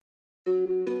It's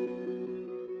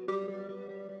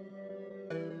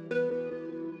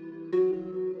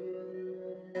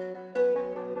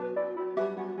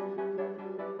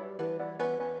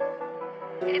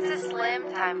a Slim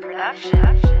Time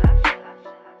production.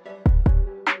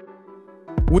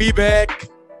 We back.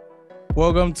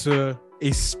 Welcome to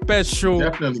a special,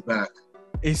 Definitely back.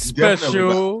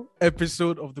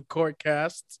 Episode of the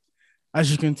Courtcast.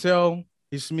 As you can tell,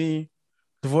 it's me,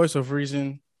 the voice of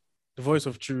reason, the voice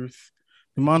of truth,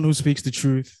 the man who speaks the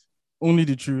truth, only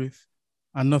the truth,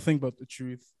 and nothing but the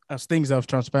truth, as things have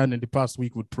transpired in the past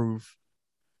week would prove.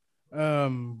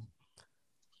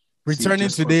 Returning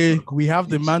today, we have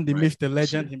the man, the myth, the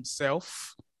legend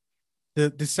himself,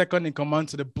 the second in command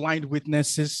to the blind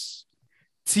witnesses,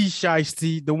 T.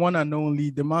 Shiesty, the one and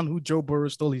only, the man who Joe Burrow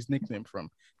stole his nickname from.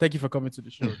 Thank you for coming to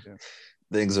the show, Tim.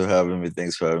 Thanks for having me.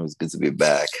 It's good to be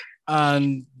back.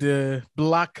 And the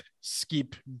black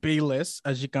skip, Bayless,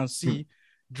 as you can see,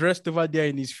 dressed over there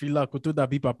in his fila,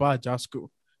 Kotodabi Papa Jasko.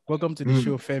 Welcome to the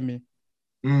show, Femi.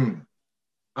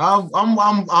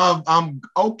 I'm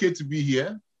okay to be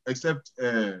here, except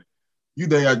you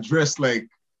that are dressed like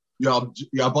you're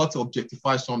about to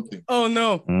objectify something. Oh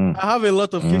no, I have a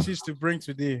lot of cases to bring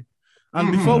today.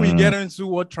 And before we get into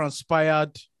what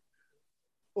transpired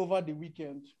over the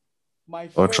weekend, my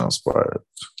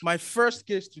first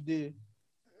case today.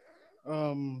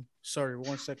 Sorry,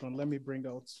 1 second. Let me bring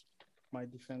out my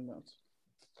defendant.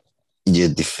 Your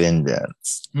defendant.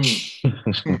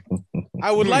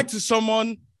 I would like to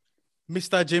summon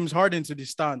Mr. James Harden to the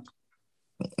stand.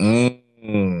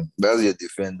 That's your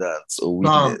defendant. So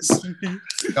weakness.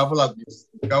 Couple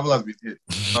has been hit.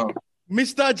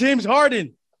 Mr. James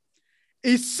Harden,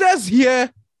 it says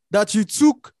here that you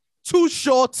took 2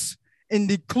 shots in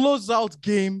the closeout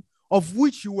game, of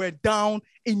which you were down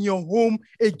in your home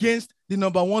against the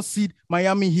number 1 seed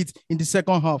Miami Heat in the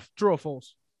second half. True or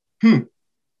false?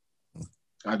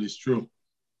 That is true.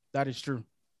 That is true.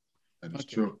 That is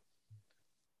true.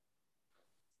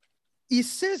 It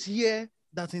says here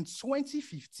that in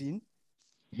 2015,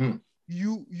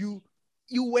 you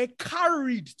were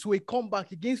carried to a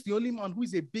comeback against the only man who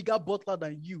is a bigger butler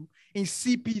than you in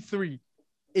CP3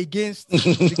 against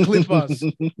the Clippers.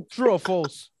 True or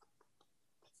false?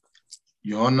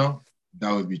 Your Honor,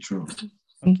 that would be true.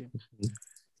 Okay.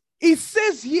 It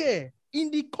says here in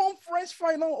the conference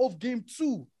final of game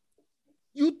 2,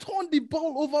 you turned the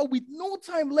ball over with no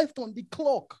time left on the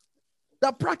clock.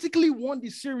 That practically won the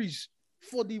series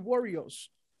for the Warriors.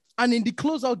 And in the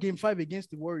closeout game 5 against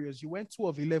the Warriors, you went 2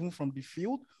 of 11 from the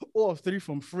field, 0 of 3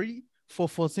 from free for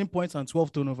 14 points and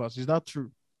 12 turnovers. Is that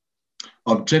true?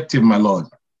 Objective, my lord.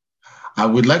 I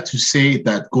would like to say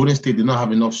that Golden State did not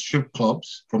have enough strip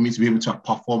clubs for me to be able to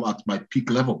perform at my peak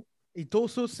level. It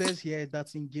also says here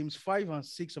that in games 5 and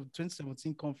 6 of the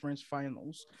 2017 conference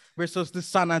finals versus the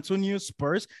San Antonio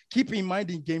Spurs, keep in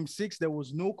mind in game 6, there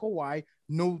was no Kawhi,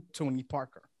 no Tony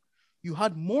Parker. You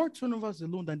had more turnovers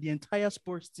alone than the entire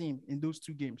Spurs team in those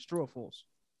 2 games. True or false?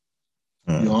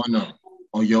 Your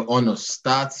Honor,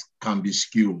 stats can be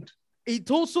skewed. It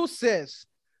also says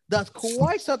that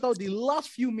Kawhi sat out the last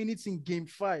few minutes in game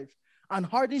 5 and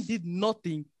Harden did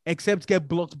nothing except get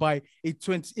blocked by a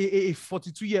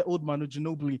 42-year-old Manu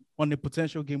Ginobili on a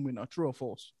potential game winner. True or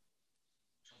false?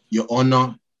 Your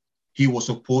Honor, he was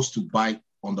supposed to bite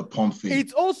on the pump fake.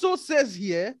 It also says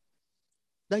here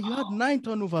that you had 9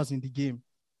 turnovers in the game.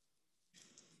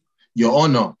 Your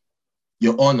Honor,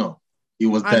 it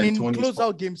was and in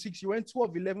closeout game 6, you went 2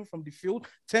 of 11 from the field,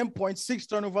 10 points, 6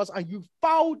 turnovers, and you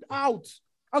fouled out.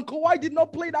 And Kawhi did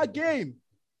not play that game.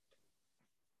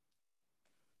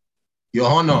 Your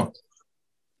Honor.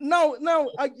 Now,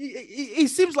 it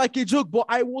seems like a joke, but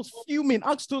I was fuming.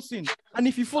 Ask Tosin. And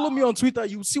if you follow me on Twitter,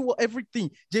 you see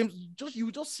everything.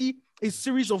 You just see a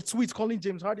series of tweets calling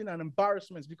James Harden an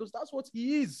embarrassment because that's what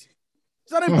he is.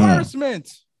 It's an embarrassment.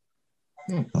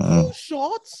 2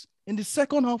 shots in the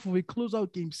second half of a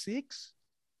closeout game 6.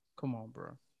 Come on,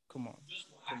 bro. Come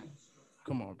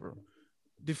on, bro.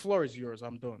 The floor is yours.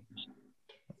 I'm done.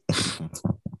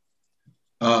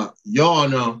 Your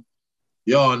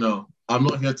Honor, I'm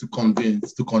not here to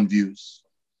confuse,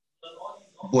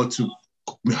 but to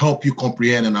help you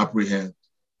comprehend and apprehend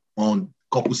on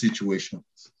couple situations.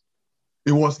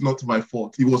 It was not my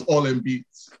fault. It was all Embiid.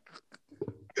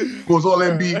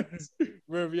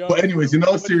 But anyways, in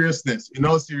all seriousness,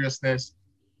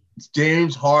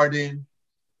 James Harden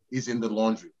is in the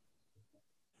laundry.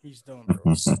 He's done,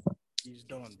 bro. He's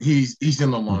done. He's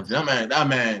in the laundry.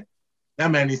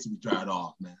 That man needs to be dried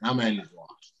off, man. That man is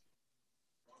washed.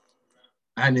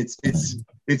 And it's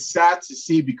sad to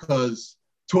see because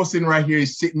Tosin right here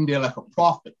is sitting there like a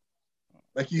prophet.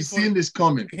 Like he's If only- seeing this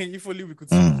coming. If only we could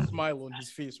see the smile on his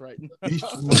face right now. If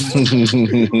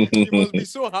He must be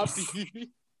so happy.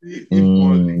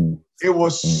 only. It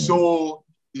was so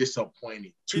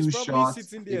disappointing. He's Two probably shots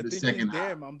sitting in there the thinking, second half.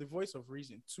 damn, I'm the voice of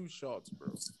reason. 2 shots,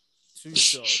 bro. 2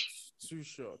 shots. 2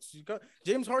 shots.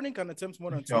 James Harden can attempt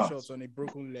more than 2 shots on a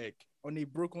broken leg. On a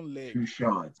broken leg. 2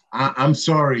 shots. I'm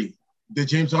sorry. The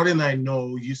James Harden I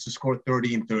know used to score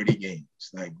 30 in 30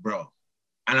 games. Like, bro.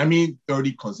 And I mean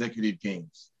 30 consecutive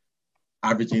games,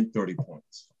 averaging 30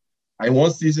 points.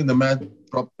 One season, the man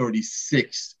dropped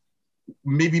 36,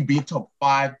 maybe being top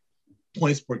 5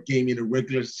 points per game in the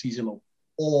regular season of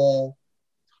all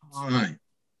time,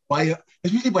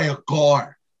 especially by a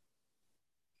guard.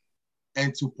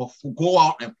 And to go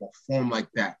out and perform like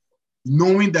that,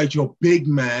 knowing that your big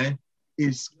man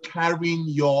is carrying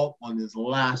you on his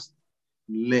last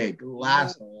leg,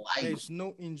 life. There's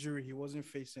no injury he wasn't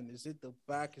facing. Is it the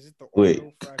back? Is it the Wait,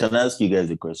 fracture? can I ask you guys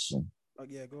a question? Oh,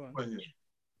 yeah, go on.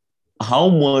 How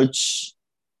much,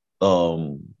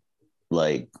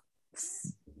 like,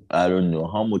 I don't know,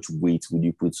 how much weight would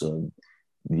you put on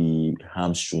the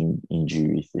hamstring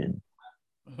injury thing?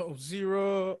 Oh,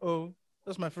 0. Oh,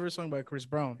 that's my favorite song by Chris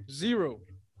Brown. 0.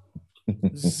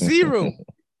 0.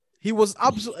 He was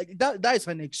absolutely that is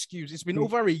an excuse. It's been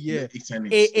over a year. It's an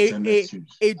excuse.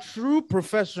 A true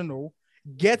professional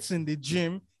gets in the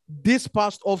gym this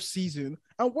past off season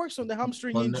and works on the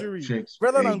hamstring injury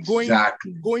rather than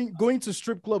going to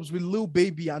strip clubs with Lil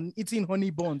Baby and eating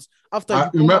honey buns after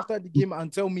the game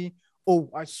and tell me, oh,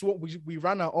 I swung, we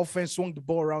ran our offense, swung the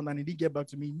ball around and he didn't get back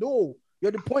to me. No,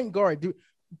 you're the point guard, dude.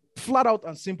 Flat out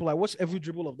and simple. I watched every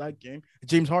dribble of that game.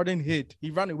 James Harden hit.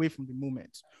 He ran away from the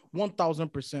moment.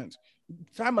 1,000%.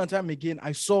 Time and time again,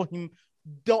 I saw him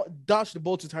dash the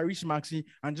ball to Tyrese Maxey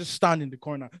and just stand in the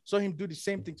corner. Saw him do the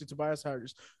same thing to Tobias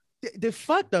Harris. The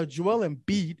fact that Joel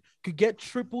Embiid could get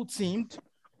triple teamed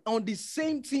on the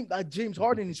same team that James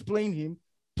Harden is playing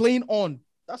on,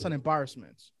 that's an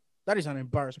embarrassment. That is an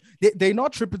embarrassment. They're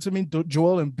not triple teaming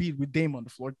Joel Embiid with Dame on the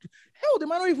floor. Hell, they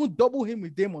might not even double him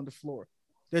with Dame on the floor.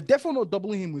 They're definitely not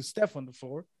doubling him with Steph on the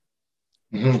floor.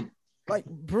 Mm-hmm. Like,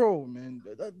 bro, man,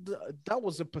 that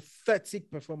was a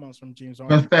pathetic performance from James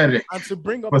Harden. Pathetic. And to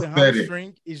bring up the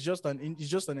hamstring is just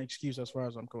an excuse as far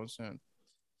as I'm concerned.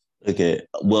 Okay,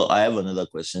 well, I have another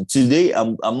question. Today,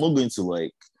 I'm not going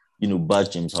to bash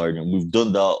James Harden. We've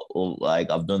done that,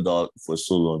 I've done that for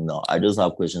so long now. I just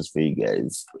have questions for you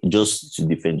guys, just to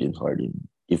defend James Harden,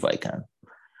 if I can.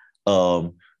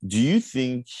 Do you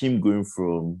think him going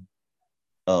from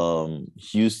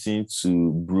Houston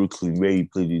to Brooklyn, where he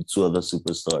played with 2 other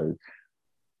superstars,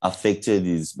 affected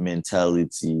his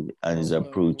mentality and his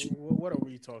approach? What are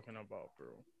we talking about, bro?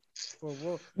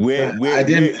 Where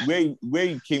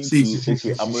he came to,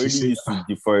 okay, I'm already used to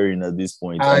deferring at this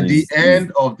point. At the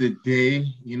end of the day,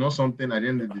 you know something, at the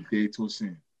end of the day,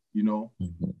 Tosin, he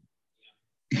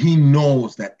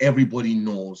knows that everybody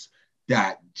knows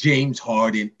that James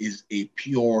Harden is a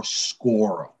pure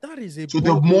scorer. That is a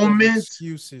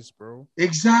excuses, bro.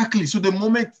 Exactly. So the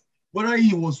moment, whether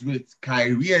he was with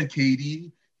Kyrie and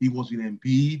KD, he was with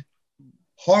Embiid,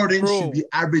 Harden should be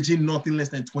averaging nothing less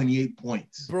than 28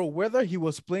 points. Bro, whether he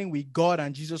was playing with God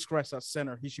and Jesus Christ at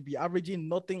center, he should be averaging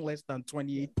nothing less than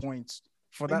 28 points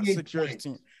for that Sixers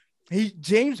team.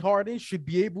 James Harden should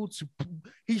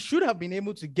have been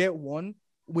able to get one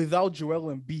without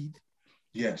Joel Embiid.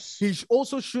 Yes. He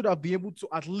also should have been able to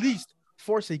at least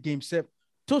force a game set.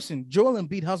 Tosin, Joel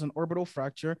Embiid has an orbital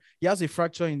fracture. He has a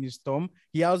fracture in his thumb.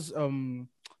 He has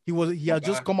he had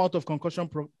just come out of concussion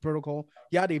protocol.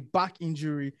 He had a back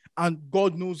injury, and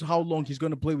God knows how long he's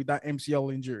going to play with that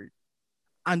MCL injury.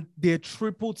 And they're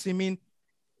triple teaming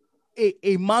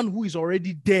a man who is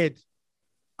already dead,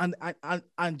 and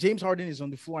James Harden is on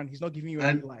the floor and he's not giving you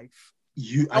any life.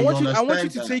 I want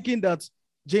you to take in that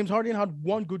James Harden had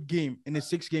one good game in a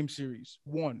 6-game series.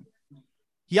 One.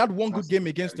 He had one good game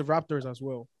against the Raptors as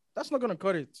well. That's not going to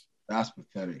cut it. That's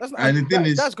pathetic.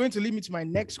 That's going to lead me to my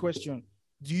next question.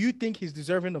 Do you think he's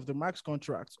deserving of the max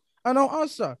contract? And I'll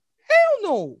answer, hell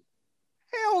no.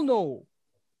 Hell no.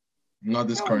 Not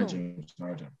this current James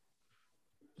Harden.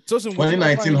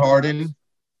 2019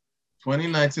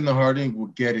 Harden will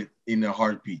get it in a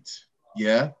heartbeat.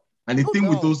 Yeah? And the thing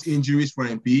with those injuries for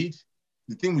Embiid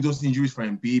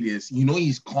is,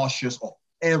 he's cautious of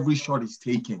every shot he's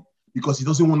taking because he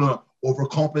doesn't want to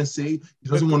overcompensate. He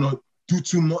doesn't want to do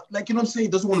too much. Like, you know what I'm saying?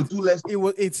 He doesn't want to do less.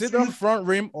 It's either front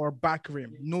rim or back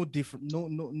rim. No different. No.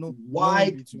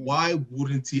 Why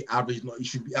wouldn't he average? No, he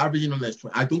should be averaging on less.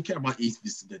 I don't care about the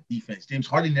defense. James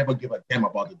Harden never gave a damn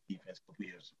about the defense for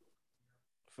years.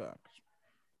 Facts.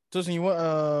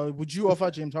 Tosin, would you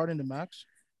offer James Harden the max?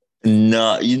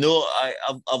 Nah,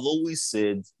 I've always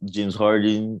said James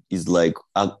Harden is like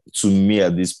to me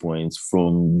at this point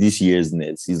from this year's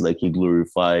Nets, he's like a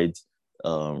glorified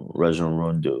Rajon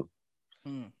Rondo,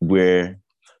 where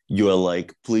you are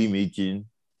like playmaking.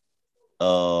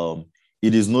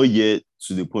 It is not yet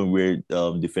to the point where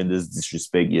defenders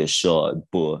disrespect your shot,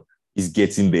 but he's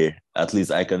getting there. At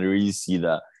least I can really see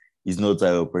that he's not the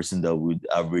type of person that would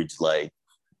average like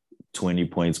 20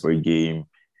 points per game.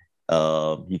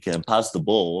 He can pass the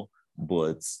ball,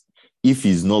 but if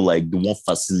he's not like the one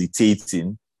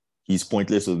facilitating, he's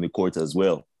pointless on the court as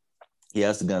well. He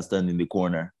has to go and stand in the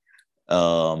corner.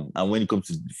 And when it comes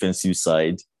to the defensive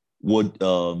side, what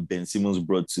Ben Simmons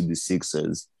brought to the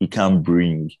Sixers, he can't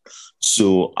bring.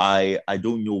 So I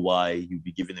don't know why he'll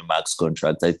be given a max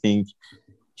contract. I think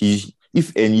he,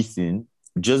 if anything,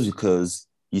 just because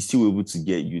he's still able to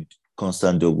get you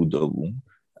constant double-double,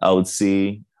 I would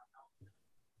say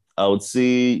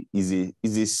he's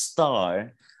a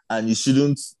star, and you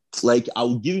shouldn't like. I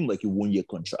would give him like a 1-year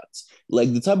contract,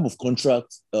 like the type of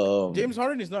contract. James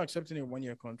Harden is not accepting a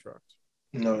 1-year contract.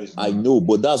 No, it's not. I know,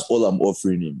 but that's all I'm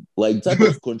offering him. Like type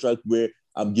of contract where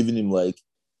I'm giving him like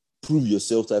prove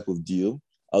yourself type of deal.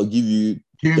 I'll give you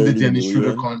Give him the 30 Dennis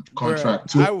Schroeder million.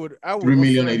 contract. Bruh, I would 3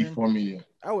 million, offer him- 84 million.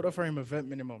 I would offer him a vet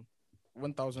minimum,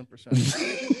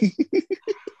 1,000%.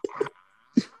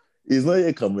 He's not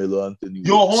a Carmelo Anthony.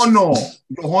 Your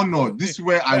honor. This is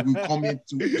where I will come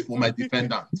into for my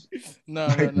defendant. No.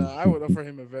 I would offer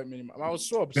him a vet minimum. I was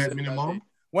so upset. Vet minimum?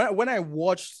 When I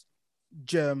watched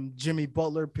Jimmy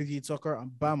Butler, PG Tucker,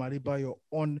 and Bam Adebayo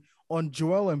on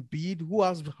Joel Embiid, who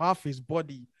has half his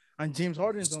body, and James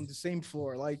Harden's on the same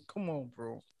floor. Like, come on,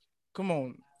 bro. Come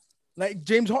on. Like,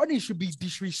 James Harden should be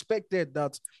disrespected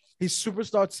that his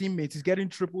superstar teammate is getting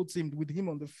triple teamed with him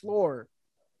on the floor.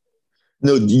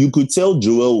 No, you could tell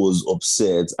Joel was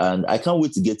upset, and I can't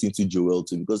wait to get into Joel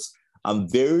too because I'm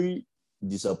very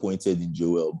disappointed in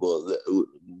Joel. But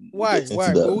Why?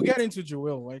 We'll get into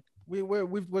Joel. Like,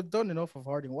 we've done enough of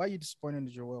Harden. Why are you disappointed in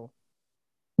Joel?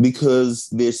 Because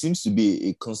there seems to be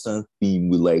a constant theme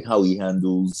with like how he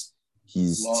handles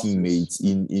his Losses. teammates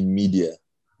in media.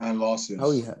 And losses.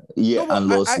 And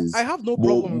losses. I have no But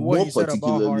problem with what more you said about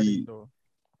particularly- Harden, though.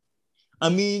 I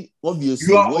mean,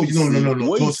 obviously, You are, what he's no. saying-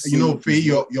 what he's You know, saying Faye, is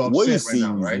you're not- what upset he's right now,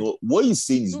 saying is right? not- what he's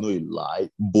saying is not a lie,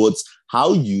 but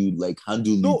how you like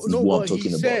handle it is what I'm But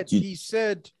talking about. he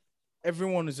said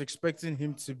everyone is expecting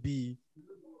him to be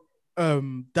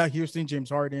that Houston James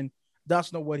Harden.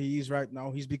 That's not what he is right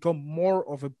now. He's become more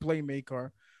of a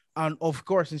playmaker. And of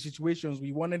course, in situations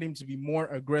we wanted him to be more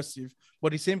aggressive,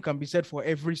 but the same can be said for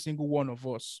every single one of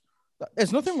us.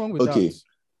 There's nothing wrong with Okay. that.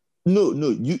 No,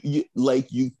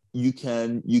 you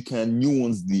can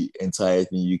nuance the entire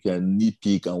thing. You can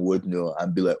nitpick and whatnot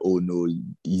and be like, oh no,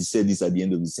 he said this at the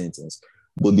end of the sentence.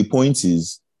 But the point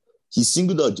is, he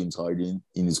singled out James Harden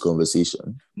in his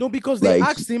conversation. No, because they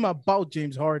Like- asked him about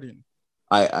James Harden.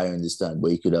 I understand,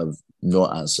 but he could have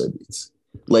not answered it.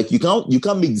 Like you can't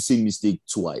make the same mistake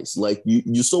twice. Like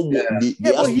you saw what they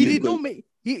Yeah, but asked he him did because- not make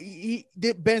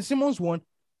the Ben Simmons one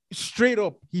straight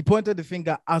up. He pointed the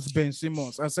finger at Ben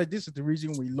Simmons and said, "This is the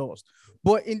reason we lost."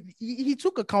 But he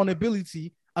took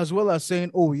accountability as well as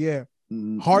saying, "Oh yeah,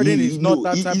 Harden is not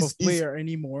that type of player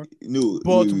anymore." No,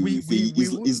 But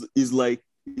it's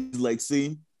like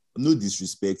saying no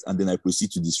disrespect, and then I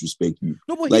proceed to disrespect you.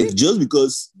 No, but Like just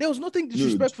because there was nothing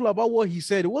disrespectful about what he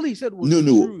said. What he said was no, the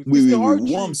truth. It's wait. the hard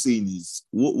What I'm truth. saying is,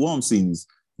 what I'm saying is,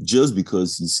 just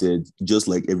because he said, just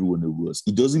like everyone else,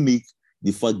 it doesn't make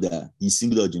the fact that he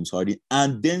singled out James Harden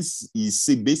and then he's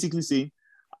basically saying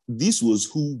this was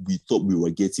who we thought we were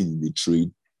getting in the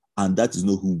trade, and that is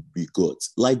not who we got.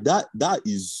 Like that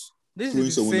is This throwing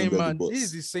is the someone same under the man. bus. This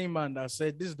is the same man that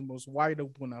said this is the most wide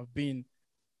open I've been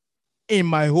in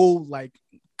my whole like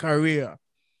career.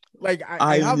 Like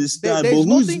I have, understand, there's but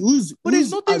nothing. who's But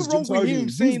there's nothing as wrong James with Harden, him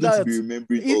who's saying going to that. be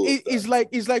remembering all of that?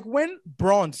 It's like when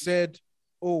Braun said,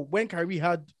 "Oh, when Kyrie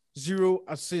had 0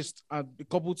 assists and a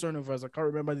couple turnovers, I can't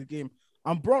remember the game,"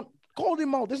 and Braun called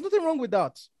him out. There's nothing wrong with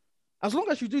that, as long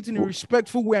as you do it in a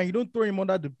respectful way and you don't throw him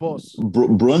under the bus.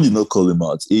 Braun did not call him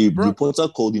out. A Braun- reporter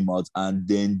called him out, and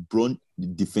then Braun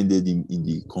defended him in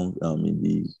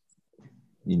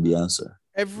the answer.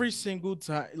 Every single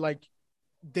time, like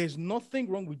there's nothing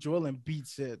wrong with Joel Embiid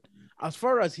said. as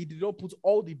far as he did not put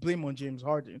all the blame on James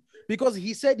Harden, because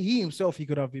he said he himself he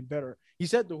could have been better. He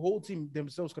said the whole team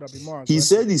themselves could have been more He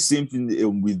aggressive. said the same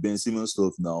thing with Ben Simmons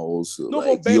stuff now also. No,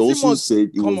 like, but Ben he also Simmons, said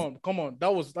it come was. on.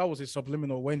 That was a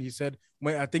subliminal when he said,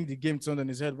 when I think the game turned on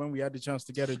his head when we had the chance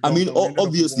to get it. I mean, done, we ended up with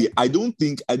obviously, one. I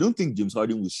don't think James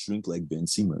Harden will shrink like Ben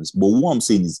Simmons. But what I'm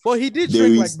saying is, But he did there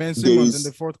shrink is- like Ben there Simmons is-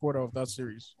 in the fourth quarter of that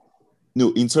series.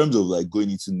 no, in terms of like going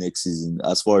into next season,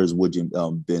 as far as what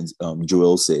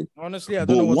Joel said. Honestly, I But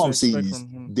don't know what what I'm to saying expect is, from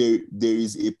him. there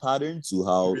is a pattern to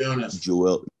how To be honest.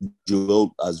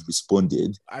 Joel has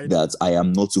responded I that I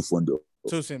am not too fond of.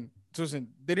 Tosin,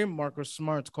 didn't Marcus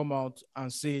Smart come out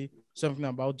and say something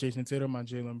about Jason Tatum and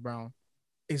Jaylen Brown?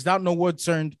 Is that not what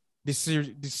turned the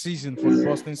season for the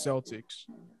Boston Celtics?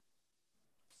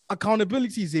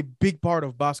 Accountability is a big part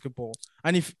of basketball.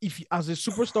 And if as a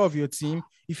superstar of your team,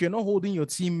 if you're not holding your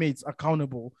teammates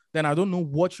accountable, then I don't know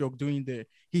what you're doing there.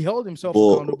 He held himself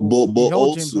accountable. He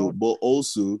held James Harden. But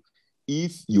also,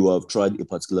 if you have tried a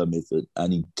particular method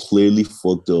and it clearly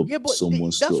fucked up Yeah, but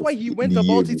someone's that's stuff why he in went the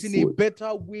year about it in a before.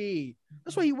 better way.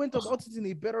 That's why he went about it in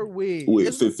a better way. Wait,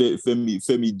 There's no-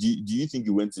 Femi, do you think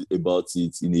you went about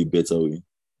it in a better way?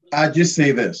 I just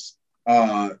say this: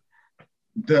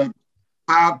 the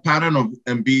pattern of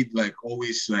Embiid, like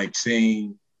always, like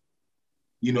saying,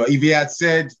 if he had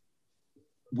said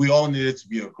we all needed to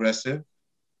be aggressive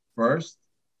first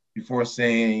before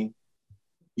saying,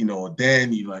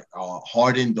 then you like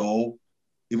Harden though,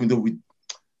 even though we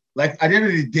like at the end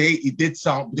of the day, it did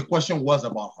sound. The question was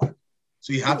about Harden,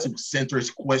 so you have to center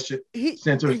his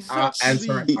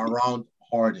answer around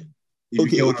Harden.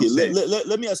 Okay.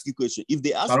 Let me ask you a question. If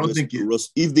they ask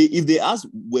if they ask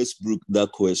Westbrook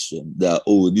that question, that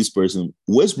this person,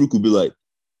 Westbrook would be like,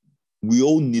 we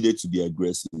all needed to be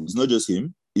aggressive. It's not just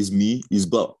him, it's me, it's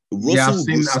Bob. Russell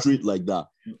would go straight like that.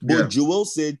 But Joel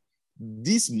said,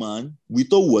 this man, we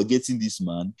thought we were getting this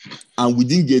man, and we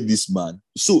didn't get this man.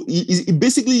 So it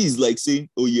basically is like saying,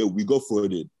 oh yeah, we got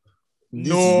frauded. This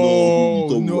is not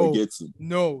who we thought we were getting.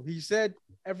 No, he said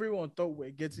everyone thought we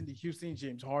were getting the Houston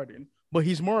James Harden, but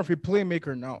he's more of a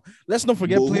playmaker now. Let's not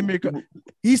forget playmaker.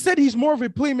 He said he's more of a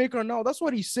playmaker now. That's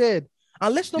what he said.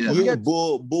 And let's not forget.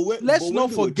 Let's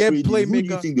not forget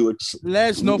playmaker.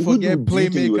 Let's not forget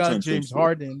playmaker James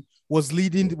Harden was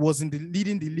leading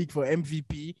the league for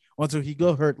MVP until he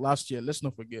got hurt last year. Let's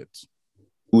not forget.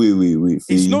 Wait.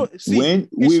 It's no shade.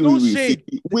 There's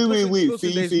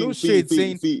no shade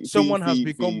saying someone has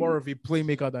become more of a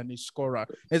playmaker than a scorer.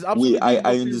 There's absolutely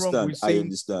nothing wrong with saying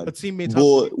a teammate.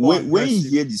 But when you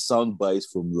hear the sound bites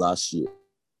from last year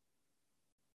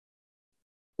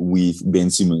with Ben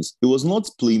Simmons, it was not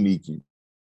playmaking.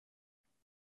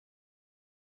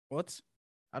 What?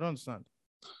 I don't understand.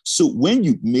 So when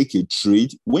you make a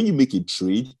trade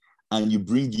and you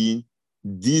bring in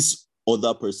this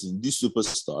other person, this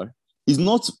superstar, is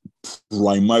not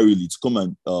primarily to come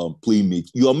and play make.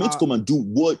 You are meant to come and do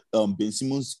what Ben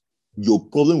Simmons, your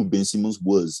problem with Ben Simmons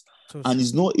was, and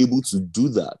he's not able to do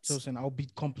that. Tosin, I'll be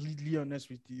completely honest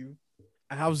with you.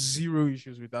 I have zero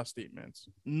issues with that statement.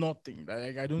 Nothing.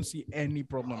 Like, I don't see any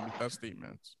problem with that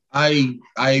statement.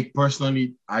 I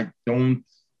personally, I don't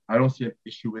see an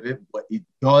issue with it, but it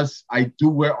does. I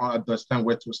do understand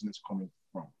where Tosin is coming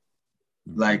from.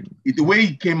 Like the way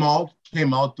he came out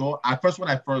though. At first, when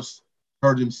I first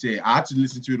heard him say, I had to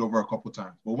listen to it over a couple of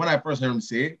times. But when I first heard him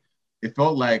say it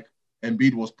felt like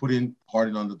Embiid was putting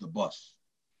Harden under the bus,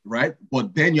 right?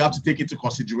 But then you have to take into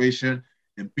consideration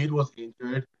Embiid was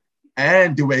injured,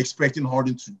 and they were expecting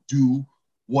Harden to do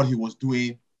what he was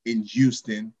doing in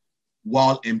Houston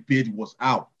while Embiid was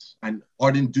out, and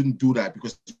Harden didn't do that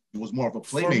because he was more of a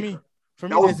playmaker.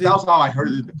 That was how I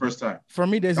heard it the first time. For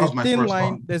me, there's a thin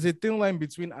line. There's a thin line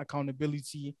between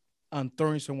accountability and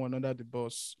throwing someone under the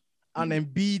bus. And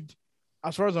Embiid,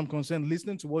 as far as I'm concerned,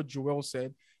 listening to what Joel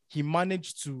said, he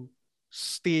managed to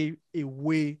stay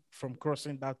away from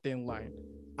crossing that thin line.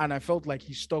 And I felt like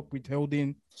he stuck with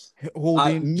holding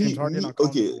James Harden accountable.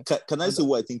 Okay, can I say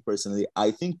what I think personally? I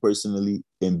think personally,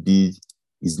 Embiid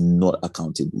is not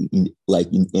accountable in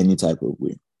any type of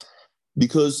way.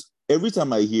 Because every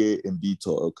time I hear Embiid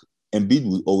talk, Embiid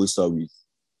will always start with,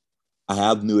 I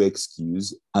have no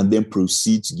excuse, and then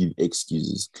proceed to give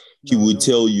excuses. He will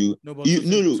tell you,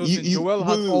 Joel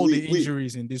had all the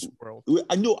injuries in this world.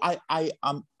 I know, I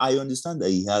understand that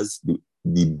he has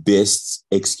the best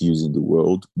excuse in the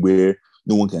world where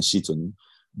no one can shit on him.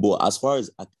 But as far as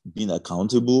being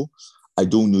accountable, I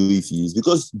don't know if he is,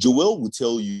 because Joel will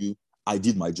tell you, I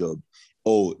did my job.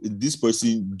 Oh, this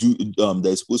person that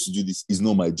is supposed to do this is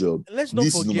not my job. Let's not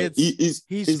forget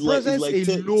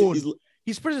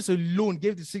his presence alone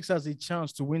gave the Sixers a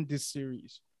chance to win this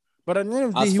series. But at the end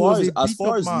of the day, As he far was as a beat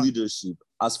up man.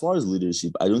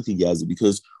 leadership, I don't think he has it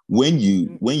because when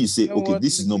you say, You know okay, what?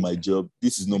 this is not my job,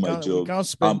 this is not my We job, can't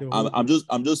spend the whole day.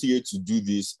 I'm just here to do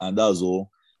this, and that's all.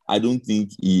 I don't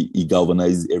think he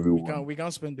galvanizes everyone. We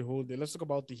can't spend the whole day. Let's talk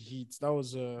about the Heat. That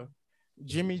was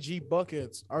Jimmy G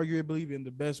Buckets, arguably been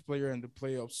the best player in the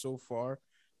playoffs so far.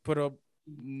 Put up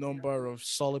number of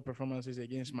solid performances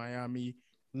against Miami.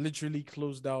 Literally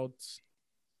closed out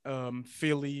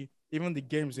Philly. Even the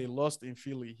games they lost in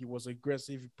Philly, he was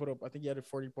aggressive. He put up, I think he had a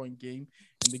 40-point game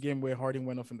in the game where Harden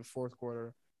went off in the fourth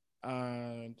quarter.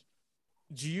 And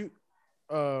do you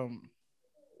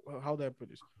how do I put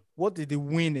this? What did the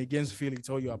win against Philly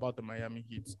tell you about the Miami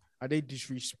Heat? Are they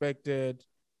disrespected?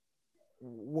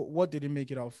 What did it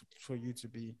make it out for you to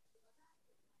be?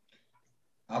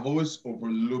 I've always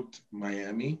overlooked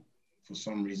Miami for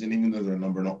some reason, even though they're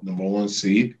number one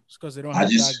seed. It's because they don't I have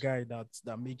that just guy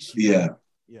that makes you. yeah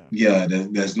Yeah. yeah.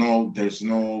 There's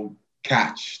no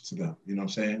catch to them. You know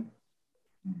what I'm saying?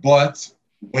 But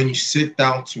when you sit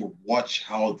down to watch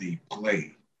how they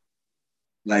play,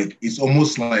 like it's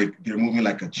almost like they're moving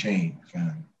like a chain,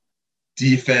 fam.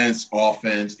 Defense,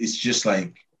 offense, it's just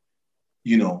like,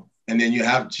 and then you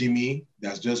have Jimmy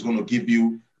that's just gonna give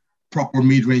you proper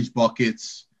mid-range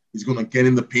buckets. He's gonna get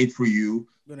in the paint for you.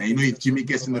 Gonna And get to if the Jimmy free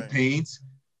throw gets in the line. paint,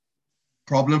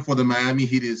 problem for the Miami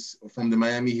Heat is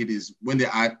when they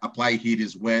apply heat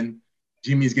is when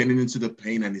Jimmy's getting into the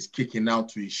paint and is kicking out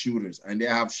to his shooters. And they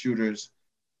have shooters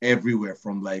everywhere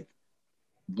from like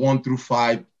 1 through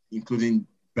 5, including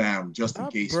Bam, just in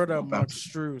That case brother Bam, Max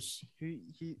Strus, he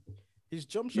his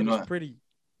jump you shot is know, pretty.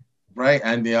 right?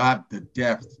 And they have the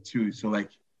depth too. So like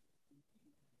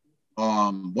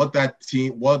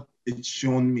what it's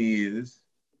shown me is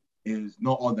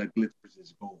not all that glitters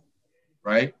is gold,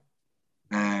 right?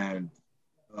 And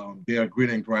they're a grit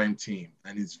and grind team,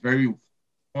 and it's very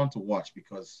fun to watch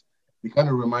because they kind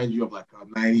of remind you of like a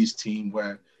 '90s team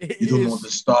where It you don't know the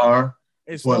is. star,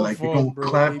 It's but not like they're fun, gonna bro. They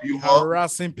clamp be you up,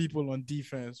 harassing people on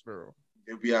defense, bro.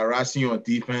 they'll be harassing you on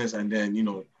defense, and then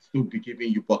still be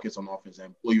giving you buckets on offense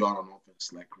and pull you out on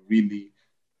offense, like really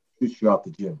push you out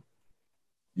the gym.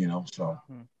 So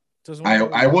Hmm. Just what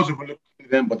about I you? was overlooking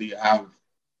them, but they have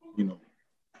you know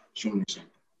shown me something.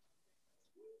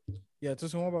 Yeah,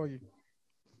 just what about you?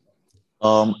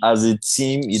 As a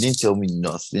team, you didn't tell me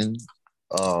nothing.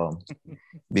 Um,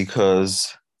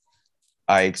 because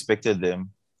I expected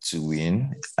them to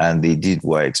win, and they did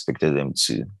what I expected them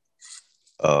to.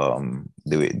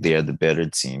 They are the better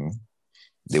team.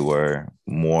 They were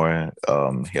more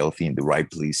healthy in the right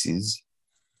places.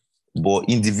 But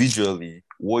individually,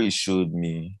 what it showed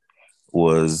me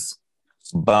was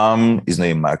Bam is not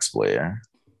a max player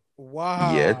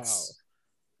yet. Wow.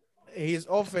 His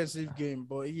offensive game,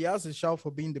 but he has a shout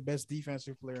for being the best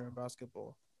defensive player in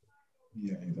basketball.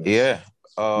 Yeah, he does. Yeah.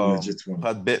 Legit one.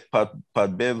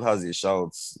 Pat Bev has a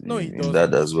shout No, he in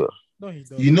that doesn't. as well. No, he You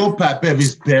doesn't. know, Pat Bev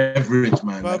is beverage,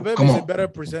 man. Like, Pabeb come is a on, better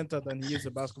presenter than he is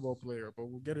a basketball player, but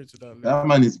we'll get into that that later.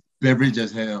 man is beverage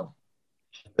as hell.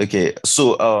 Okay,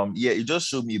 so yeah, it just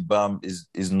showed me Bam is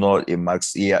not a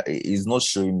max. Yeah, he's not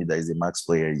showing me that he's a max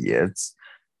player yet.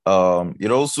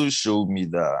 It also showed me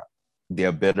that they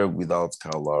are better without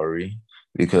Kyle Lowry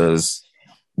because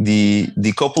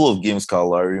the couple of games Kyle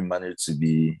Lowry managed to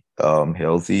be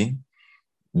healthy,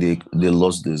 they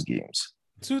lost those games.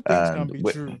 Two things can And be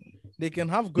true. They can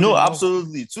have good no, enough.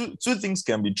 absolutely, two things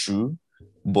can be true,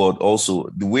 but also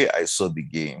the way I saw the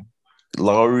game,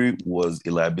 Lowry was a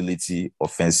liability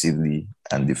offensively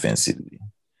and defensively.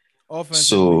 Offensively,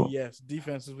 So yes.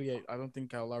 Defensively, I don't think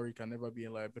Kyle Lowry can never be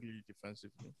a liability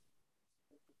defensively.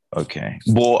 okay,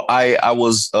 but I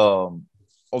was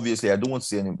obviously I don't want to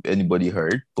see anybody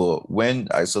hurt, but when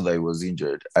I saw that he was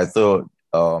injured, I thought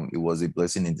it was a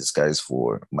blessing in disguise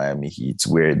for Miami Heat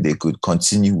where they could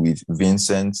continue with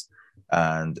Vincent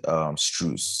and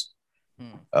Struess.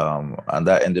 Hmm. And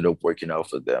that ended up working out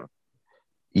for them.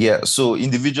 Yeah, so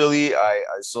individually, I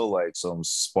saw like some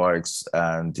sparks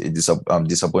and a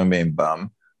disappointment in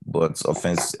Bam, but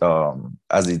offense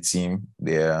as a team,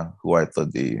 they're who I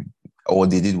thought they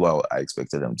did what I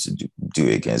expected them to do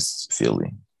against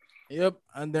Philly. Yep,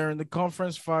 and they're in the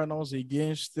conference finals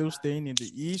again, still staying in the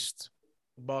East.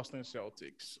 Boston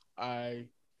Celtics. I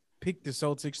picked the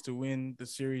Celtics to win the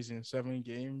series in 7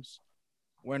 games.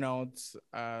 Went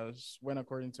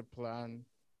according to plan.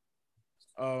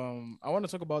 I want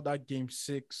to talk about that game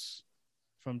 6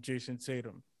 from Jason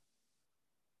Tatum.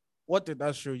 What did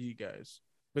that show you guys?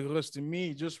 Because to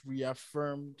me, it just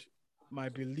reaffirmed my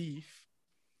belief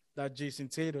that Jason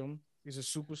Tatum is a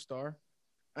superstar,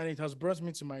 and it has brought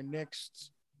me to my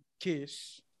next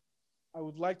case I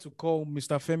would like to call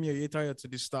Mr. Femi Oyetaya to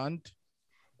the stand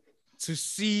to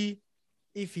see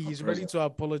if he is ready to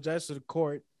apologize to the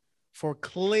court for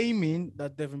claiming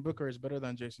that Devin Booker is better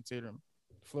than Jason Tatum.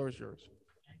 The floor is yours.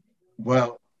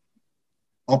 Well,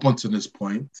 up until this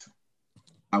point,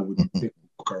 I would pick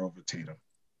Booker over Tatum.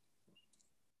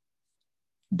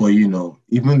 But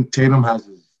even Tatum has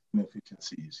his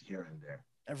inefficiencies here and there.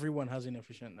 Everyone has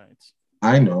inefficient nights.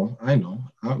 I know. I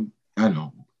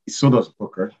know. So does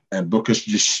Booker, and Booker's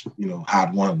just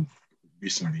had one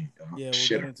recently. Yeah, we'll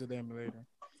get into them later.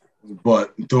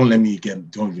 But don't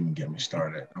even get me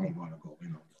started. I'm gonna go,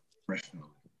 professionally.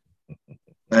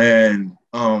 And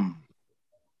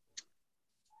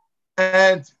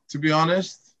to be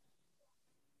honest,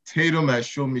 Tatum has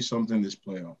shown me something this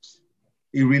playoffs.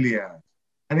 He really has.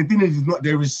 And the thing is,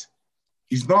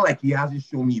 it's not like he hasn't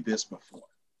shown me this before.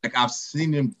 Like I've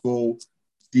seen him go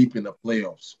deep in the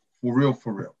playoffs, for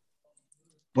real.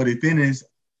 But the thing is,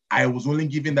 I was only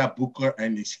giving that Booker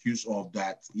an excuse of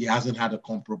that he hasn't had a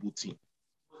comparable team.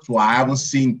 So I haven't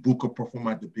seen Booker perform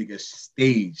at the biggest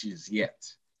stages yet,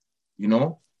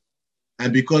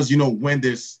 And because, when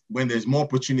there's more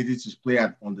opportunities to play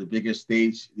on the biggest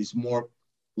stage, it's more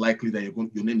likely that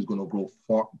your name is going to grow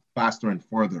faster and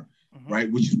further,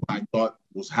 right? Which is what I thought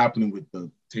was happening with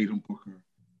the Tatum Booker,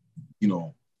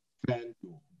 fan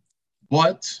duel.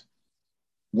 But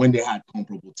when they had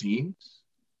comparable teams,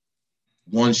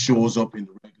 one shows up in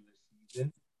the regular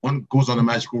season, one goes on a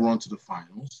magical run to the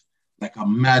finals, like a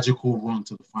magical run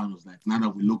to the finals, like now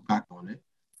that we look back on it.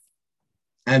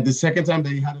 And the second time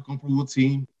that he had a comparable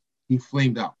team, he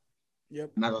flamed out.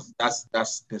 Yep. And that's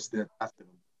the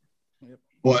Yep.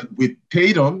 But with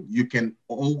Tatum, you can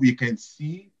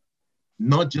see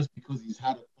not just because he's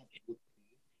had a comparable team,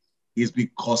 he's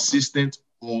been consistent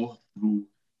all through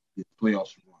his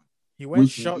playoffs run. He went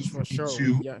shots for shot.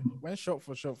 Yeah, he went shot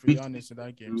for shot for Giannis in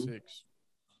that game 6.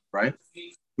 Right?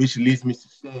 Which leads me to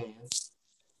say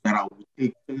that I would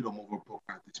take Tatum over Booker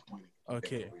at this point.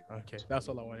 Okay. That's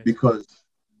all I wanted. Because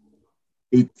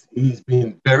he's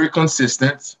been very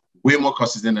consistent, way more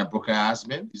consistent than Booker has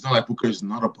been. It's not like Booker is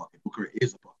not a bucket. Booker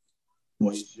is a bucket.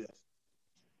 But it's just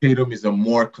Tatum is a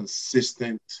more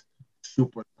consistent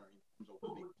superstar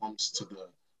when it comes to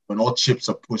when all chips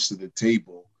are pushed to the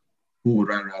table. Who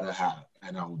would I rather have?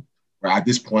 And at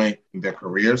this point in their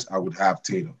careers, I would have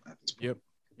Tatum at this point.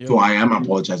 Yep. So I am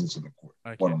apologizing to the court.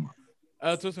 Okay. What am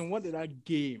I? Tosin, what did that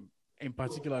game in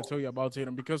particular tell you about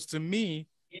Tatum? Because to me,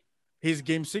 his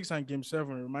game 6 and game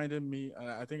 7 reminded me,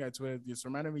 I think I tweeted this,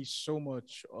 reminded me so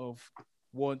much of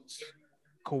what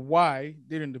Kawhi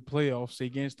did in the playoffs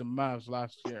against the Mavs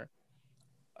last year.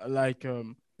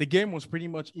 The game was pretty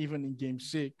much even in game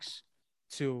 6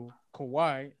 till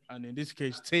Kawhi, and in this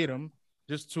case, Tatum,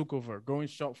 just took over, going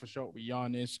shot for shot with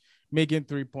Giannis, making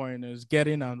 3-pointers,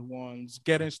 getting on ones,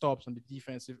 getting stops on the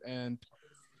defensive end,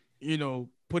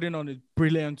 putting on a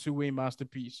brilliant two-way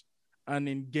masterpiece. And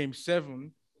in game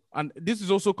 7, and this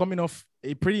is also coming off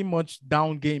a pretty much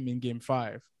down game in game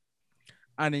 5.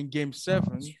 And in game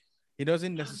 7,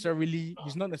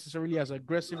 he's not necessarily as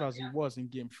aggressive as he was in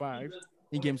game 5,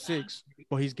 in game 6,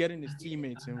 but he's getting his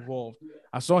teammates involved.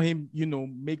 I saw him,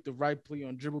 make the right play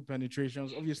on dribble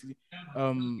penetrations. Obviously,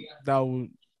 that will,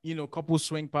 couple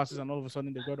swing passes, and all of a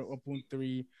sudden they got an open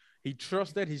 3. He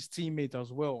trusted his teammate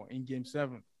as well in game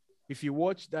 7. If you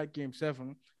watch that game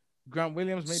 7, Grant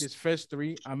Williams made his first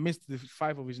 3 and missed the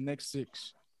 5 of his next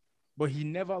 6. But he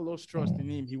never lost trust in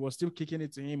him. He was still kicking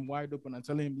it to him wide open and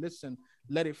telling him, listen,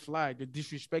 let it fly. They're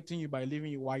disrespecting you by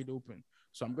leaving you wide open.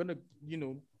 So I'm going to,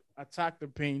 attack the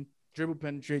paint, dribble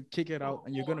penetrate, kick it out,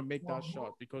 and you're going to make that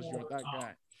shot because you're that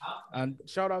guy. And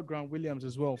shout out Grant Williams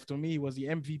as well. To me, he was the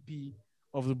MVP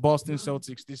of the Boston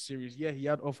Celtics this series. Yeah, he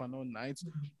had off and on nights,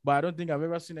 but I don't think I've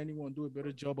ever seen anyone do a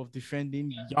better job of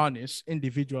defending Giannis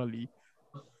individually,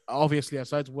 obviously,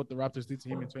 aside from what the Raptors did to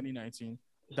him in 2019,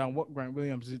 than what Grant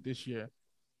Williams did this year.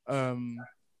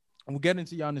 We'll get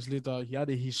into Giannis later. He had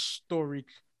a historic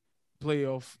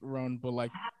playoff run, but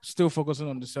still focusing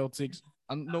on the Celtics.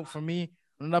 And no, for me,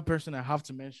 another person I have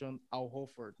to mention, Al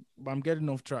Horford. But I'm getting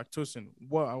off track. Tosin,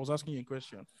 I was asking you a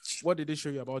question. What did they show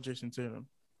you about Jason Tatum?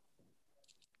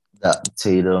 That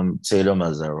Tatum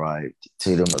has arrived.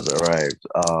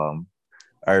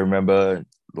 I remember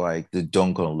the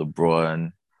dunk on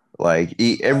LeBron.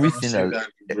 Everything that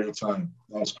in real time.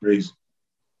 That was crazy.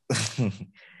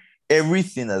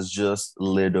 Everything has just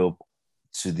led up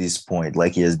to this point.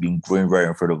 He has been growing right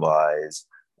in front of our eyes.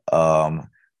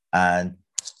 And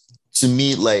to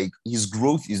me, his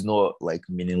growth is not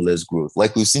meaningless growth.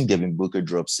 We've seen Devin Booker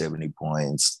drop 70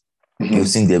 points. We've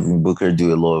seen Devin Booker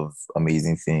do a lot of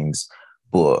amazing things.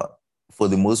 But for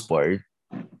the most part,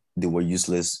 they were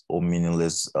useless or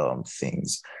meaningless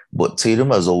things. But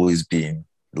Tatum has always been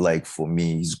like, for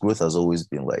me, his growth has always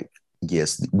been like,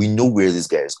 yes, we know where this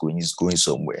guy is going. He's going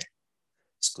somewhere.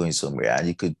 He's going somewhere, and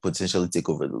he could potentially take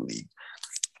over the league.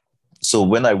 So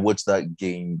when I watched that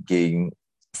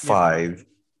five,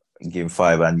 game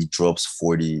five, and he drops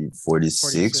 46,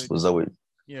 46. was that what?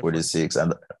 Yeah, 46,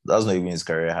 and that's not even his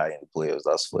career high in the playoffs.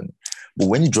 That's funny. But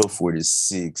when he dropped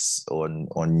 46 on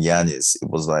Giannis, it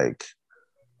was like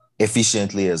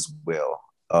efficiently as well.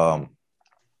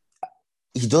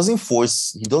 He doesn't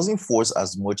force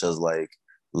as much as like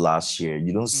last year.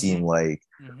 You don't see him like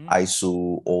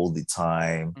ISO all the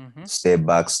time, step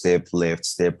back, step left,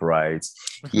 step right.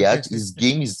 His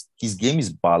game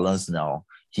is balanced now.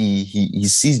 He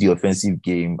sees the offensive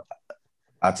game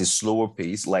at a slower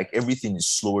pace, like everything is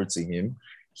slower to him.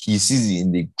 He sees it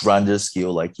in the grander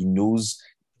scale, like he knows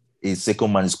a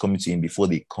second man is coming to him before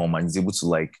they come, and he's able to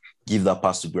like give that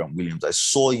pass to Grant Williams. I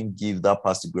saw him give that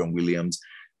pass to Grant Williams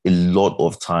a lot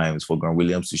of times for Grant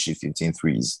Williams to shoot 15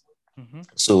 threes.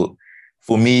 So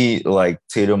for me, like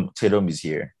Tatum is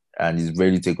here and he's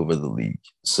ready to take over the league.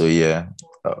 So yeah,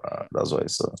 that's what I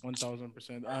saw.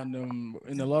 1000%. And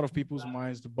in a lot of people's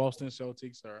minds, the Boston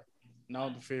Celtics are now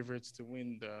the favorites to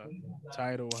win the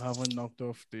title, having knocked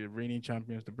off the reigning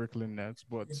champions, the Brooklyn Nets.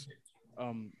 But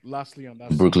lastly on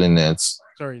that Brooklyn Nets.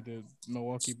 Sorry, the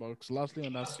Milwaukee Bucks. Lastly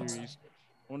on that series,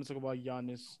 I want to talk about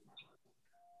Giannis,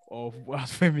 of what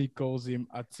Femi calls him,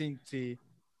 Atinte,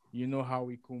 you know how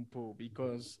we kumpo,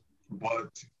 because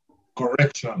But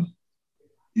correction,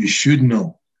 you should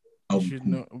know. you should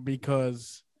know,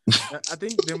 because I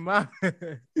think the man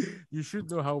you should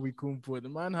know how we kumpo. The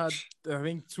man had, I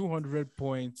think, 200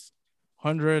 points,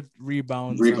 100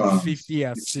 rebounds, and 50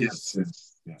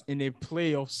 assists in a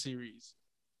playoff series.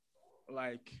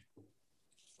 Like,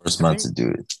 First man to do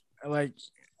it. Like,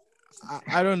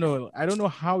 I don't know. I don't know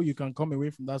how you can come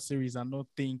away from that series and not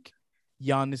think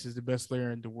Giannis is the best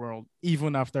player in the world,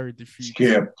 even after a defeat.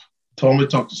 Skip. Tell me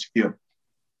talk to Skip.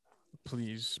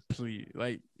 Please.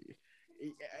 Like,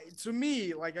 to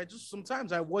me, like,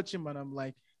 sometimes I watch him and I'm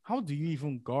like, how do you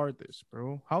even guard this,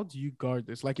 bro? How do you guard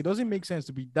this? Like, it doesn't make sense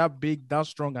to be that big, that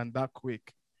strong, and that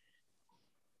quick.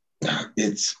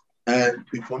 And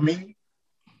for me,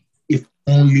 if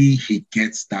only he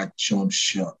gets that jump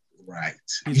shot right.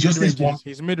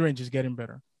 His mid-range is getting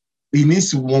better. He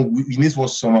needs one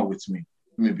summer with me.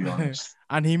 Let me be honest.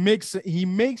 And he makes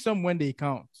them when they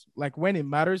count. Like, when it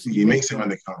matters, he makes them when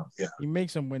they count. Yeah. He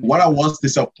makes them when. What I was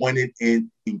disappointed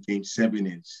in Game 7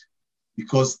 is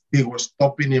because they were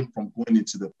stopping him from going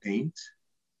into the paint,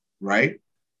 right?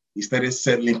 He started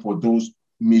settling for those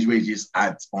mid-ranges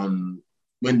when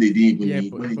they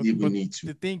didn't even need to.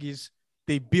 The thing is,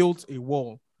 they built a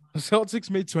wall. The Celtics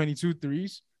made 22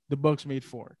 threes. The Bucks made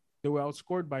 4. They were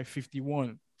outscored by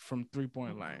 51 from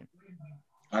three-point line.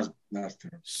 That's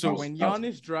terrible. So when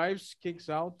Giannis drives, kicks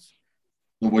out,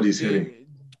 nobody's hitting.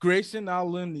 Grayson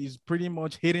Allen is pretty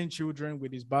much hitting children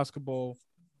with his basketball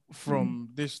from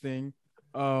this thing.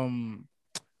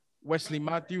 Wesley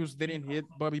Matthews didn't hit.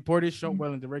 Bobby Portis shot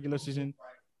well in the regular season.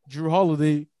 Drew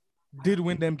Holiday did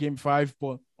win them Game 5,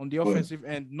 but on the offensive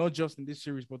end, not just in this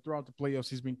series, but throughout the playoffs,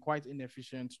 he's been quite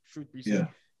inefficient. Truth be said,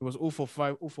 it was 0 for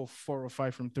 5, 0 for 4 or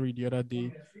 5 from 3 the other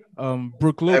day.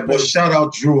 Brook Lopez. But shout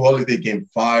out Drew Holiday Game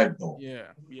 5 though.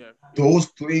 Yeah. Those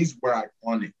plays were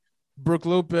iconic. Brook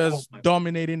Lopez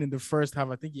dominating in the first half.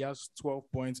 I think he has 12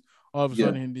 points. All of a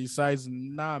sudden, he decides,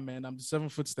 nah, man, I'm the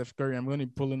 7-foot Steph Curry. I'm going to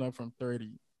be pulling up from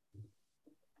 30.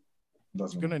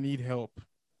 He's going to need help.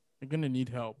 You're going to need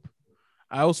help.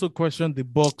 I also question the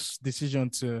Bucks' decision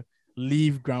to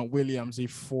leave Grant Williams, a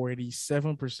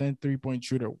 47% three-point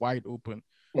shooter, wide open.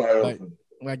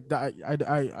 Like that,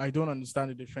 I don't understand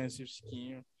the defensive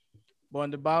scheme. But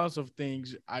on the balance of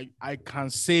things, I can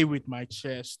say with my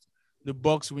chest, the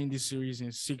Bucks win this series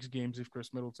in 6 games if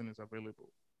Chris Middleton is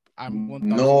available. I'm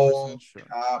 1,000% sure.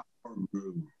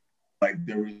 Like,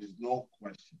 there is no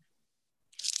question.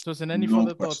 So, any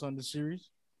further thoughts on the series?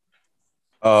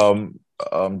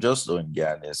 Just on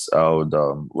Giannis, I would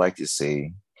like to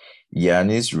say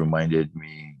Giannis reminded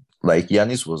me, like,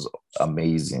 Giannis was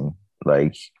amazing,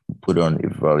 like, put on a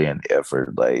valiant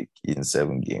effort, like, in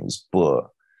 7 games, but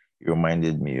it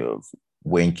reminded me of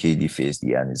when KD faced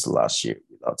Giannis last year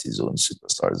without his own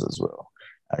superstars as well,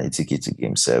 and he took it to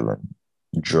Game 7,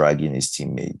 dragging his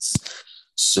teammates.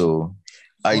 So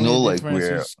I know, like,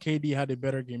 KD had a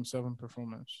better Game 7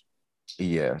 performance.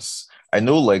 Yes, I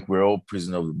know, like, we're all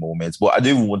prisoner of the moment, but I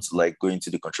don't even want to, like, go into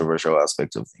the controversial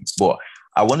aspect of things. But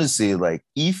I want to say, like,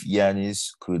 if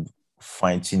Giannis could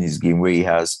fine-tune his game where he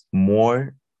has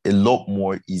more a lot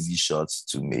more easy shots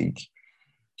to make.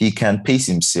 He can pace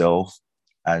himself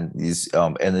and his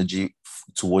energy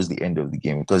towards the end of the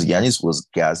game because Giannis was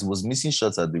gassed. He was missing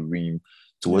shots at the rim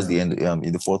towards the end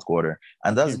in the fourth quarter,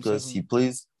 and that's because he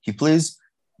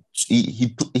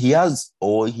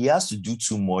has to do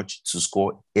too much to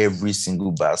score every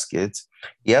single basket.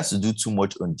 He has to do too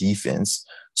much on defense.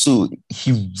 So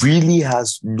he really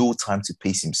has no time to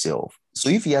pace himself. So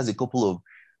if he has a couple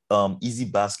of easy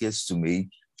baskets to make,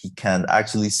 he can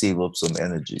actually save up some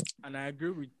energy. And I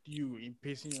agree with you in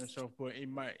pacing yourself, but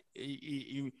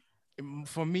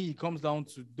for me, it comes down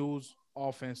to those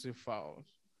offensive fouls.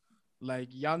 Like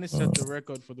Giannis set the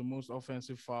record for the most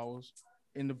offensive fouls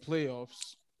in the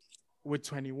playoffs with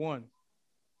 21.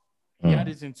 He had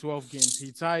it in 12 games.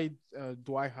 He tied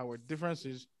Dwight Howard. Difference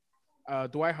is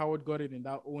Dwight Howard got it in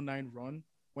that 09 run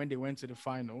when they went to the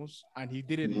finals, and he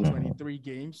did it in 23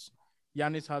 games.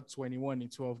 Giannis had 21 in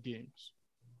 12 games.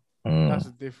 That's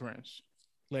the difference.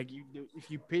 Like, if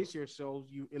you pace yourself,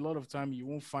 a lot of time you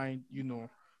won't find, you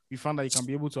find that you can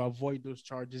be able to avoid those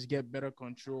charges, get better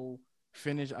control,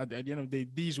 finish at the end of the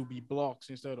day. These will be blocks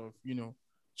instead of,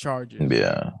 charges.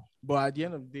 Yeah. But at the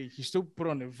end of the day, he still put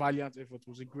on a valiant effort. It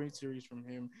was a great series from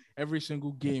him. Every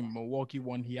single game Milwaukee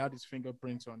won, he had his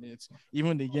fingerprints on it.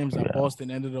 Even the games that Boston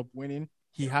ended up winning,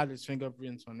 he had his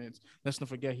fingerprints on it. Let's not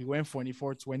forget, he went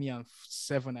 24, 20, and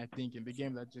 7, I think, in the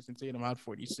game that Jason Tatum had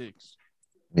 46.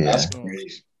 Yeah. That's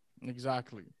crazy.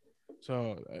 Exactly.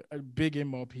 So a big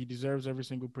him up. He deserves every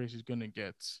single praise he's gonna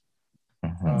get.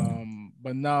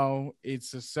 But now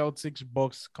it's the Celtics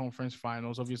Bucks conference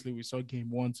finals. Obviously, we saw game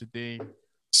 1 today.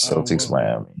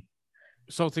 Miami.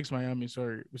 Celtics Miami.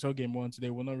 Sorry, we saw game 1 today.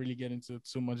 We'll not really get into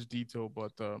too much detail,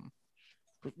 but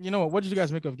what did you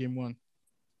guys make of game 1?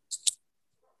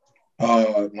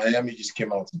 Miami just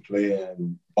came out to play,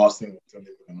 and Boston was telling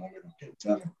me the moment of game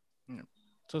 7.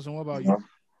 So what about you?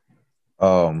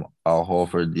 Al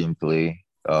Horford didn't play.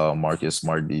 Marcus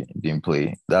Smart didn't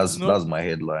play. That's my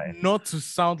headline. Not to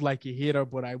sound like a hater,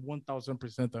 but I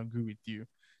 1000% agree with you.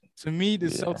 To me, the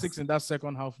Celtics in that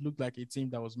second half looked like a team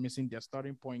that was missing their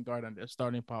starting point guard and their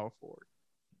starting power forward.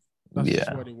 That's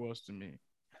just what it was to me.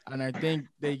 And I think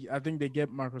they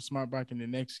get Marcus Smart back in the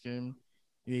next game.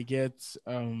 They get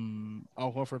Al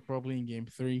Horford probably in game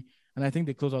 3. And I think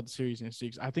they close out the series in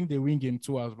 6. I think they win game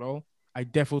 2 as well. I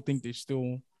definitely think they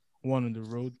still won on the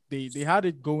road. They had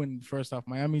it go in the first half.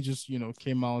 Miami just,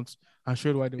 came out and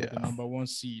showed why they were the number 1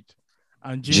 seed.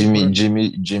 And Jimmy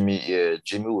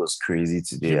was crazy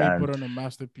today. Jimmy and put on a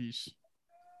masterpiece.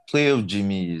 Play of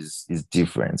Jimmy is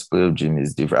different. Play of Jimmy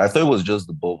is different. I thought it was just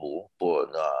the bubble, but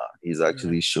he's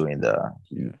actually showing that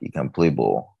he can play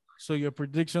ball. So your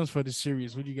predictions for the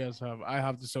series, what do you guys have? I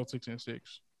have the Celtics in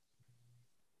 6.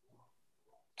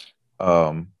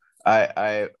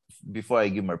 I before I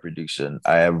give my prediction,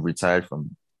 I have retired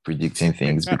from predicting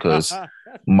things because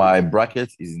my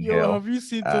bracket is in hell. Have you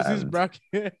seen Tosin's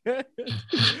bracket?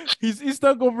 His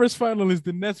Eastern Conference final is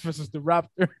the Nets versus the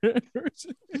Raptors.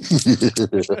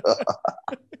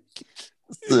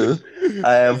 So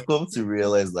I have come to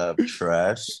realize that I'm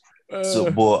trash.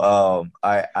 But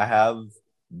I have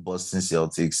Boston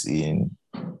Celtics in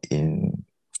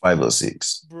 5 or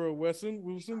 6. Bro, we'll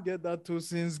soon get that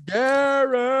Tosin's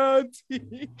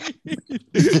guarantee.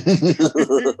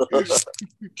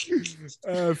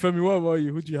 Femi, what about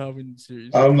you? Who do you have in the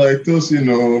series? I'm like, Tosin,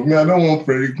 I don't want to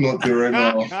predict nothing right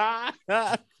now.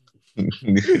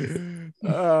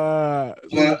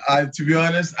 To be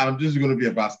honest, I'm just going to be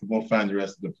a basketball fan the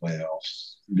rest of the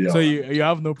playoffs. So you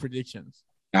have no predictions?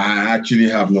 I actually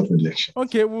have no prediction.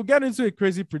 Okay, we'll get into a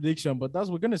crazy prediction, but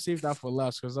we're gonna save that for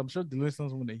last because I'm sure the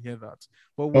listeners want to hear that.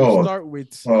 But we'll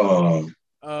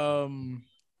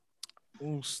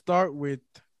start with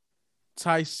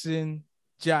Tyson,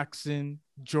 Jackson,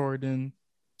 Jordan,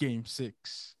 game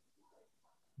 6.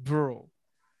 Bro.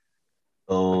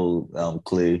 Oh,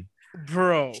 Clay.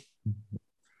 Bro.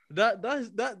 That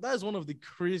is one of the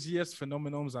craziest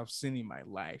phenomenons I've seen in my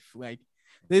life. Like,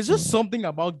 there's just something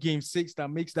about game 6 that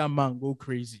makes that man go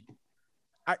crazy.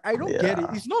 I don't get it.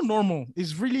 It's not normal.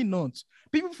 It's really not.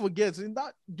 People forget in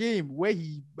that game where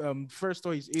he first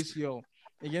tore his ACL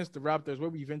against the Raptors, where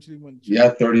we eventually won. He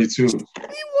had 32. He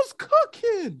was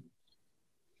cooking.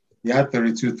 He had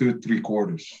 32 through 3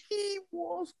 quarters. He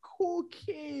was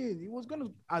cooking. He was gonna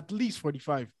at least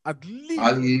 45. At least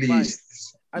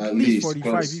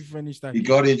 45. He finished that. He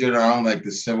got injured around like the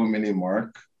 7-minute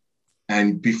mark.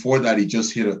 And before that, he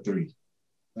just hit a 3.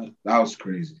 That was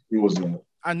crazy. It was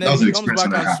and then he comes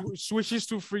back and switches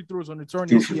 2 free throws on the turn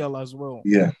ACL as well.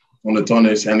 Yeah, on the turn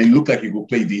ACL. And it looked like he could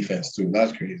play defense too.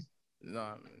 That's crazy.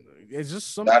 No, It's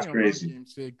just something That's about crazy. Game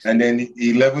 6. And then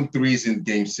 11 threes in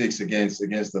game 6 against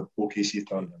the OKC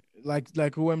Thunder.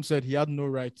 Like OM said, he had no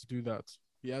right to do that.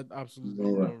 He had absolutely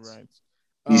No no right. right.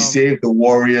 He saved the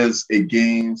Warriors he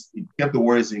kept the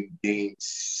Warriors in game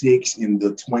 6 in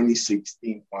the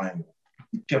 2016 final.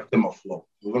 He kept them afloat.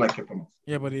 We're gonna keep them afloat.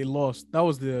 Yeah, but they lost. That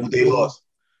was They lost.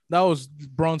 That was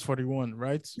bronze 41,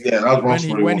 right? Yeah, that was when he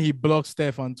 41. when he blocked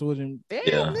Steph and told him, "Damn,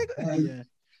 Yeah. nigga."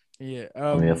 Yeah.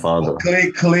 I'm your father.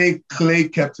 Clay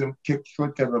kept them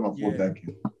afloat Yeah. that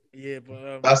game. Yeah,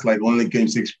 but That's like only game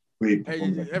 6 Clay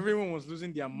performed that game. everyone was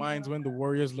losing their minds when the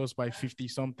Warriors lost by 50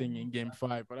 something in game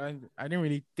 5, but I didn't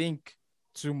really think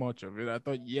too much of it. I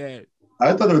thought,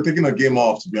 I thought they were taking a game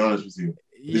off, to be honest with you.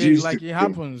 like it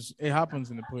happens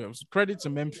in the playoffs. Credit to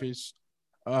Memphis.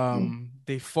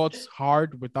 They fought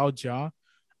hard without Ja.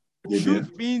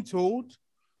 Truth being told,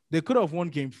 they could have won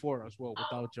game 4 as well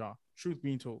without Ja. Truth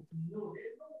being told.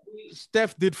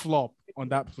 Steph did flop on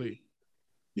that play.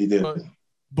 He did.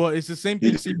 But it's the same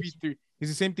thing CP3. It's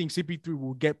the same thing CP3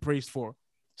 will get praised for.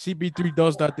 CP3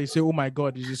 does that. They say, "Oh my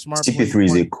God, he's a smart CP3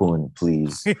 is a cone,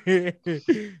 please."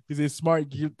 He's a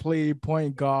smart play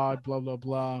point guard, blah, blah,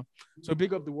 blah. So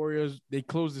big up the Warriors. They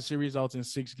closed the series out in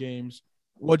 6 games.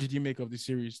 What did you make of the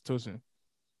series, Tosin?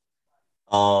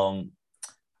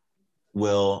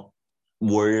 Well,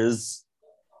 Warriors,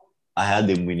 I had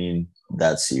them winning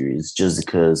that series just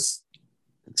because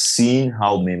seeing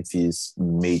how Memphis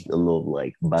made a lot of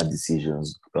like bad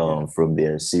decisions from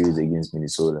their series against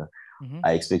Minnesota,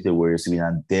 I expected Warriors to win.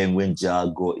 And then when Ja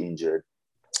got injured,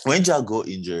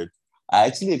 I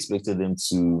actually expected them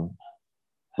to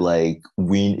like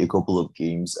win a couple of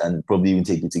games and probably even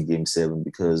take it to game 7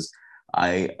 because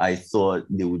I thought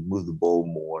they would move the ball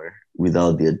more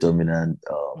without their dominant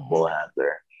ball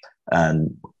handler,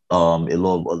 and a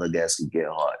lot of other guys could get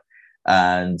hot.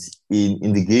 And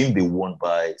in the game, they won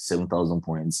by 7,000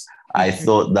 points. I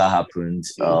thought that happened.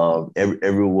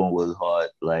 Everyone was hot,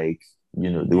 like,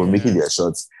 they were making their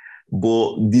shots.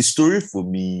 But the story for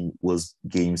me was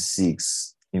game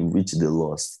 6, in which they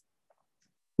lost.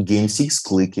 Game 6,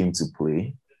 Clay came to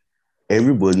play.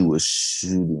 Everybody was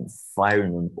shooting,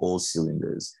 firing on all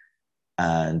cylinders.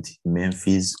 And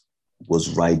Memphis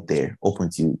was right there up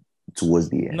until towards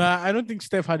the end. Nah, I don't think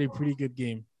Steph had a pretty good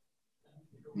game.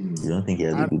 You don't think he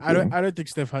had a good game? I don't think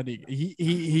Steph had it.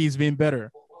 He's been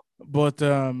better. But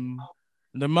the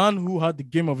man who had the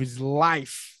game of his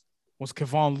life was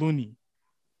Kevon Looney.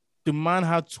 The man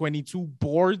had 22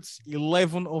 boards,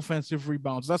 11 offensive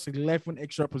rebounds. That's 11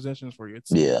 extra possessions for your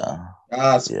team. Yeah.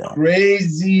 That's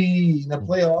crazy. In the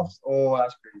playoffs? Oh,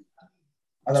 that's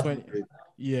crazy. Crazy.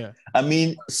 Yeah. I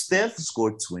mean, Steph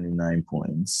scored 29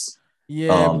 points.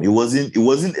 Yeah. It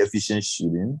wasn't efficient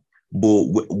shooting, but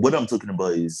what I'm talking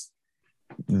about is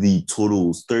the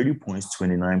totals: 30 points,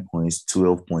 29 points,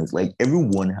 12 points. Like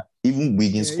everyone, even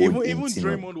Wiggins scored. Even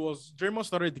Draymond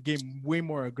started the game way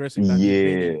more aggressive than he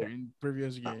did in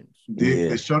previous games.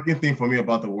 The shocking thing for me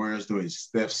about the Warriors though is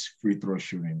Steph's free throw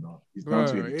shooting though.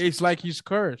 It's like he's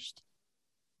cursed.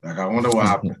 Like I wonder what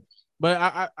happened. But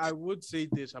I would say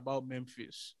this about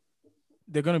Memphis.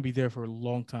 They're gonna be there for a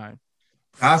long time.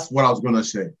 That's what I was gonna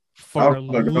say. For a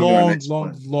long time.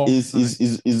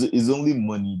 It's only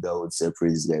money that would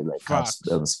separate these guys, like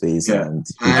space and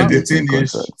the thing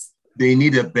is, they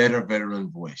need a better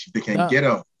veteran voice. If they can get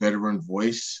a veteran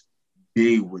voice,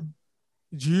 they would.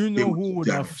 Do you know who would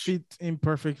have fit in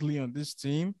perfectly on this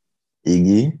team?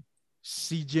 Iggy,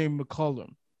 CJ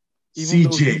McCollum. Even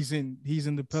though he's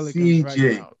in the Pelicans right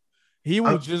now. He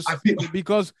would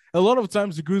because a lot of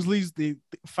times the Grizzlies, the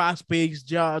fast-paced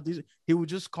job, he would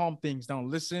just calm things down.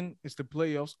 Listen, it's the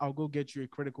playoffs. I'll go get you a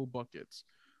critical bucket.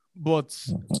 But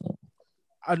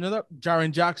another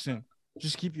Jaren Jackson,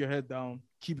 just keep your head down,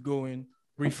 keep going,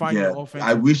 refine your offense.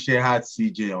 I wish they had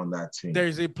CJ on that team.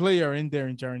 There's a player in there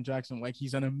in Jaren Jackson. Like,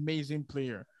 he's an amazing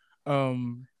player.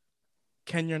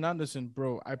 Kenyon Anderson,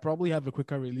 bro, I probably have a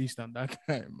quicker release than that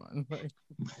guy, man.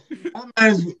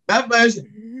 That man's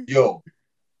yo.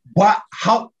 What?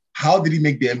 How did he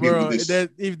make the NBA? Bro, with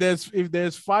this? if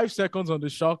there's 5 seconds on the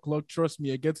shot clock, trust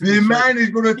me, it gets the man is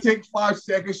gonna take 5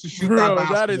 seconds to shoot that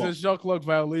basketball. That is a shot clock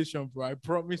violation, bro. I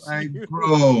promise you,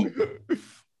 bro.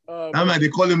 That man, they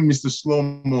call him Mr. Slow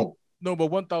Mo. No,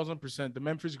 but 1,000%, the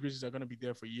Memphis Grizzlies are going to be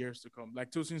there for years to come. Like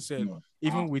Tosin said,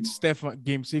 even with Steph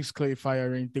game 6 Clay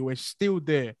firing, they were still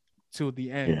there till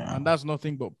the end. Yeah. And that's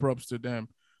nothing but props to them.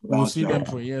 We'll see them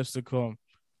for years to come.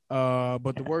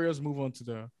 But the Warriors move on to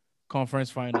the conference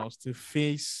finals to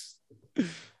face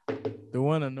the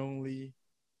one and only.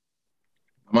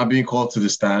 Am I being called to the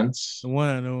stands? The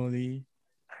one and only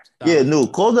Yeah, no,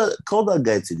 call that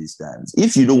guy to the stands.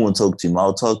 If you don't want to talk to him,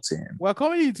 I'll talk to him. We're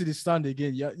coming into the stand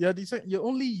again. You're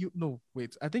only you. No,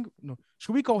 wait. I think no.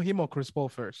 Should we call him or Chris Paul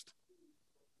first?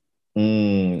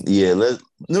 Yeah,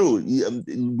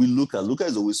 we Luca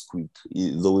is always quick.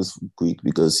 He's always quick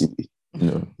because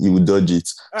he would dodge it.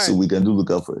 All So right. we can do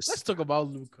Luca first. Let's talk about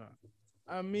Luca.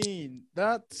 I mean,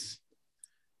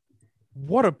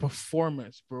 what a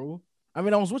performance, bro. I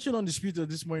mean, I was watching Undisputed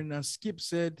this morning and Skip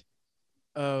said,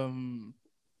 when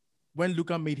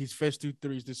Luca made his first 2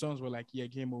 threes, the Suns were like, yeah,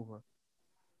 game over.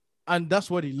 And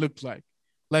that's what it looked like.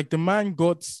 Like the man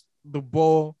got the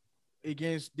ball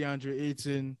against DeAndre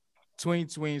Ayton,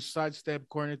 twin, sidestep,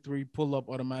 corner 3, pull up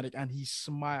automatic, and he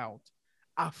smiled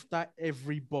after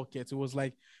every bucket. It was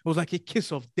like a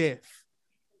kiss of death.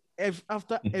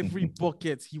 After every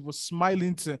bucket, he was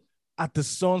smiling at the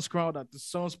Suns crowd, at the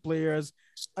Suns players,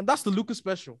 and that's the Luka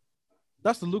special.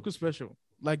 Like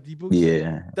the book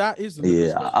said, that is the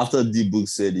Luka special. After the book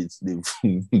said it,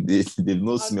 they've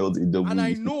not smelled it. And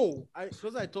I know,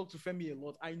 because I talk to Femi a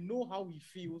lot, I know how he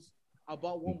feels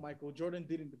about what Michael Jordan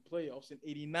did in the playoffs in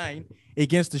 '89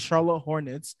 against the Charlotte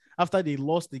Hornets after they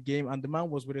lost the game, and the man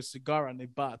was with a cigar and a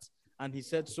bat, and he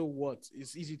said, "So what?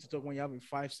 It's easy to talk when you have a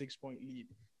 5-6 point lead.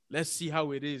 Let's see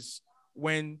how it is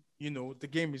when the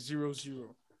game is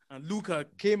 0-0." And Luka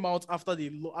came out after they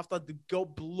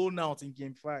got blown out in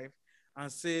game 5 and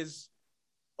says,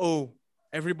 "Oh,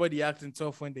 everybody acting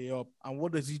tough when they up." And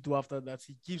what does he do after that?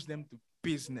 He gives them the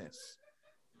business.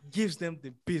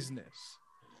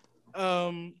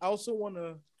 I also want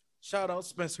to shout out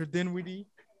Spencer Dinwiddie.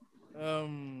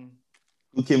 Who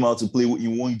came out to play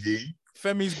in one game?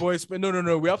 Femi's boys.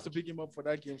 No. We have to pick him up for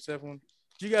that game 7.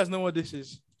 Do you guys know what this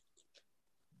is?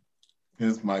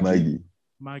 It's Maggie.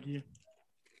 Maggie.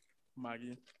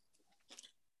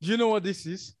 Do you know what this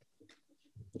is?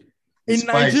 In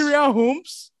Spice. Nigerian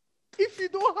homes, if you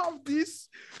don't have this,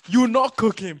 you're not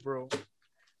cooking, bro.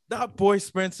 That boy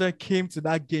Spencer came to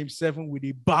that game 7 with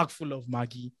a bag full of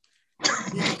Maggie.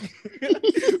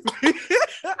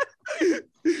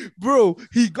 Bro,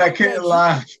 he got I can't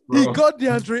laugh, bro. He got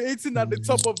DeAndre Ayton at the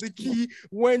top of the key,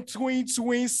 went twin,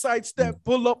 sidestep,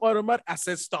 pull up automatic. I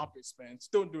said, stop it, Spence.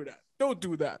 Don't do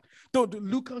that.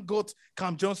 Luka got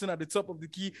Cam Johnson at the top of the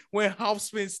key, went half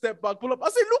spin, step back, pull up. I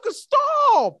said, Luka,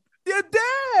 stop. They're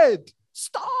dead.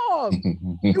 Stop.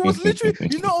 It was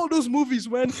literally, all those movies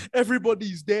when everybody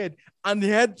is dead and the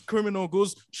head criminal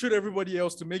goes, shoot everybody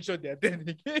else to make sure they're dead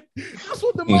again. That's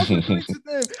what the Mavs were doing to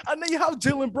them. And then you have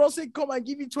Jalen Brunson come and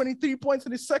give you 23 points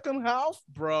in the second half.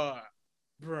 Bruh.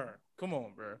 Come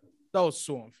on, bro. That was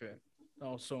so unfair.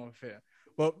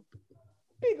 But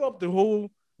pick up the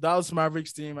whole Dallas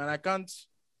Mavericks team, and I can't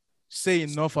say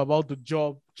enough about the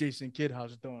job Jason Kidd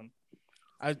has done.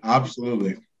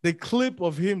 Absolutely. The clip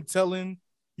of him telling,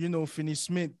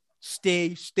 Finney-Smith,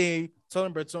 stay,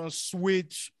 telling Bertrand,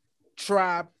 switch,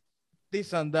 trap,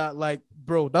 this and that. Like,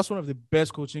 bro, that's one of the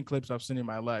best coaching clips I've seen in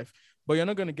my life. But you're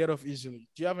not going to get off easily.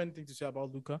 Do you have anything to say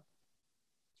about Luka?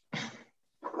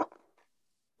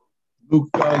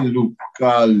 Luka.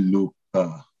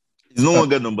 He's no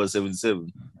longer number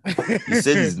 77. He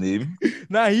said his name.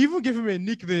 Nah, he even gave him a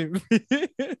nickname.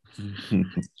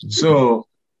 So,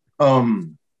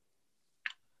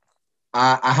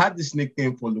 I had this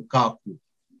nickname for Lukaku.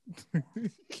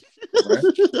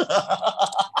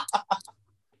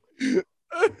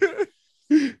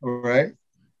 All right.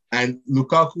 And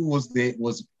Lukaku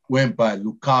went by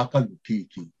Lukaku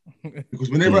Lukiki. Because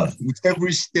with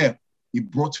every step, he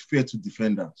brought fear to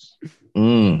defenders.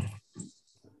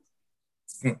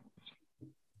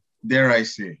 Dare I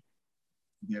say.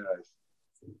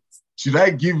 Should I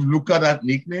give Luka that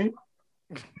nickname?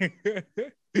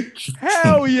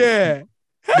 Hell yeah.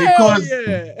 Because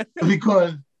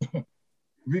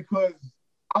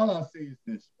all I'll say is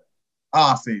this.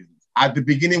 At the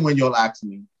beginning, when y'all asked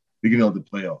me, beginning of the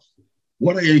playoffs,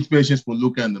 what are your expectations for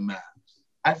Luka and the Mavs?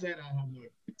 I said I have no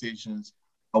expectations.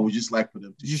 I would just like for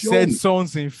them to show me. You said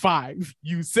Suns in 5.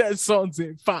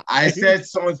 I said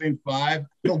Suns in 5.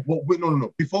 No.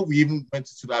 Before we even went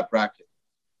to that bracket,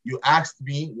 you asked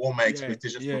me what my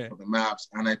expectations were for the Mavs,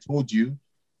 and I told you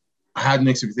I had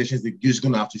no expectations. They're just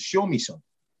going to have to show me something.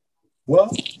 Well,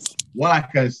 what I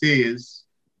can say is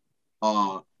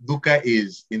Luka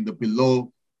is in the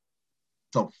below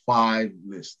top 5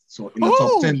 list. So in the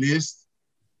top 10 list,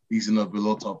 he's in the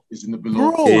below top. He's in the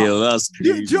below. Bro, yeah, that's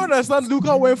crazy. Do you understand?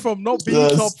 Luka went from not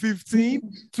being top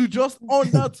 15 to just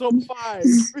under top 5.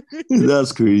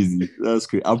 That's crazy.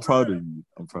 I'm proud of you.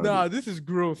 Nah, this is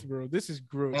growth, bro. This is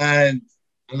growth. And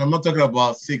I'm not talking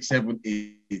about 6, 7,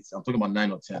 8. I'm talking about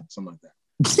 9 or 10, something like that.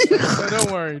 No,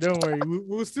 don't worry, don't worry.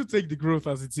 We'll still take the growth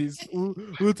as it is.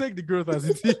 We'll take the growth as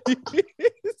it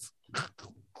is.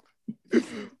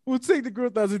 We'll take the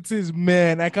growth as it is,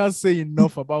 man. I can't say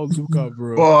enough about Luka,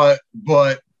 bro.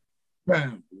 But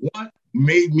man, what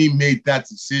made me make that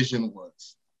decision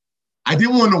was I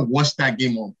didn't want to watch that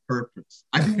game on purpose.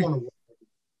 I didn't want to watch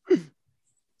it.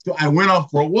 So I went out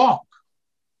for a walk.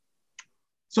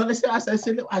 So I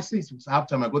said it was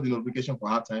halftime. I got the notification for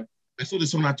halftime. I saw the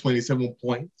song at 27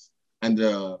 points, and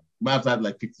the Mavs had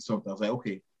like 50 something. I was like,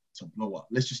 okay, it's a blowout.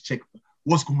 Let's just check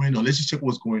what's going on. Let's just check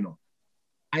what's going on.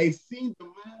 I think the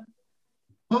man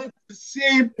had the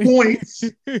same points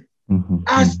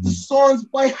as the Suns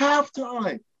by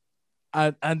halftime.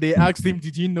 And they asked him,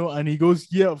 did you know? And he goes,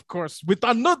 yeah, of course. With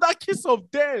another kiss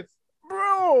of death,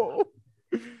 bro.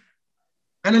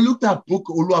 And I looked at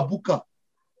Oluwabuka.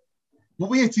 But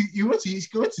you went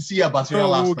to see about So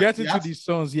we'll get into these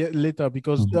songs later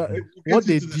because what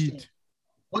they did.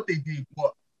 What they did.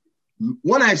 But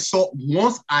once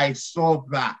I saw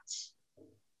that,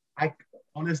 I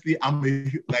honestly, I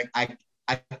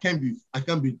can't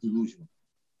be delusional.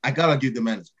 I gotta give the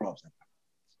man his props.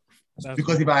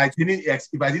 Because if I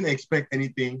didn't expect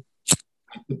anything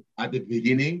at the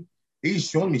beginning, he's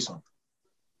shown me something.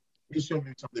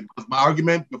 Because my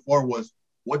argument before was,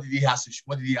 what did he have to show?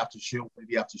 What did he have to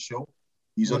show?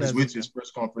 He's on his way to his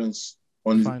first conference.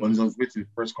 He's on his way to his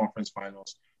first conference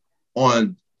finals.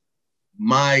 On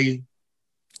my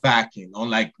backing, on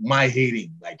like my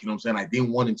hating, like, you know what I'm saying? I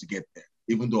didn't want him to get there,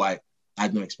 even though I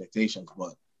had no expectations.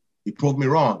 But he proved me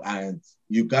wrong, and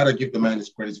you gotta give the man his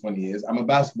credit when he is. I'm a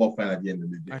basketball fan at the end of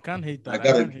the day. I can't hate that.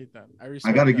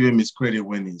 I gotta give him his credit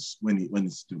when it's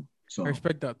due. So I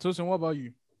respect that. Tosin, what about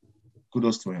you?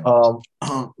 Kudos to him.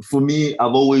 For me,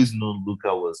 I've always known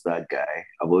Luka was that guy.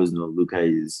 I've always known Luka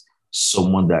is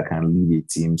someone that can lead a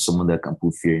team, someone that can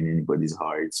put fear in anybody's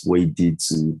hearts. What he did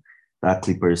to that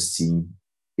Clippers team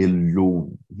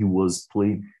alone, he was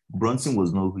playing. Brunson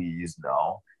was not who he is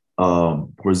now.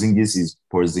 Porzingis is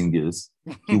Porzingis.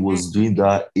 He was doing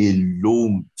that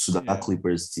alone to that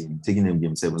Clippers team, taking them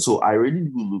game 7. So I already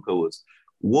knew who Luka was.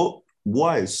 What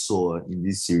I saw in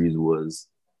this series was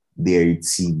they're a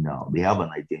team now. They have an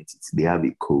identity. They have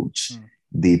a coach.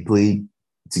 They play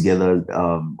together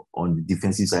on the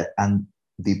defensive side, and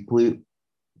they play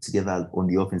together on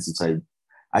the offensive side.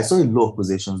 I saw a lot of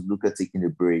possessions. Luka taking a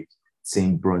break,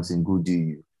 saying Brunson, go do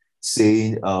you.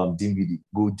 Saying Dinwiddie,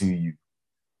 go do you.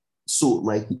 So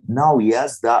like now he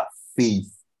has that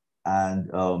faith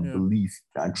and belief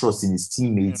and trust in his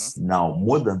teammates now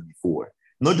more than before.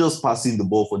 Not just passing the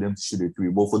ball for them to shoot a three,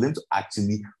 but for them to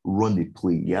actually run the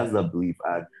play. He has that belief,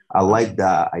 and I like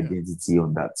that identity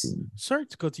on that team. Sorry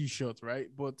to cut you short, right?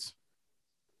 But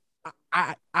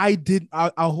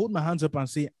I'll hold my hands up and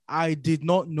say I did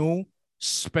not know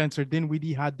Spencer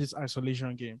Dinwiddie had this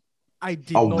isolation game. I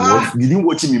did not know. You didn't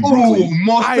watch him in Brooklyn?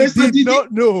 I did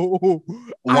not know.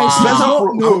 Wow.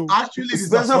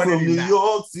 Spencer from New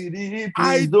York City.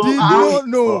 I did not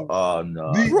know. Oh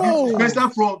no, bro. Spencer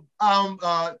from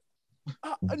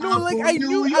no, like I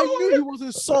knew he was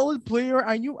a solid player.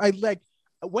 I knew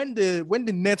when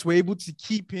the Nets were able to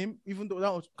keep him, even though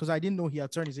that was because I didn't know he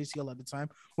had turned his ACL at the time.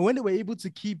 But when they were able to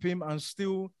keep him and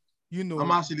still, I'm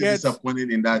actually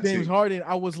disappointed in that. James Harden,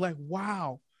 I was like,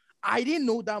 wow. I didn't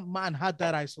know that man had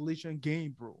that isolation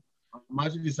game, bro. I'm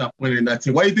actually disappointed in that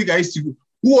team. Why do you think I used to? Who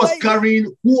was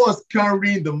carrying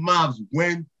the Mavs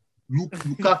when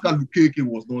Lukaku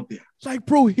was not there? It's like,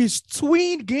 bro, his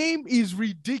tween game is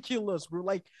ridiculous, bro.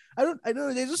 Like, I don't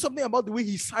know. There's just something about the way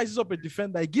he sizes up a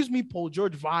defender. It gives me Paul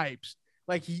George vibes.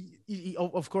 Like he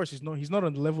of course he's not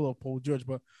on the level of Paul George,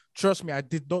 but trust me, I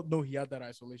did not know he had that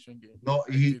isolation game. No,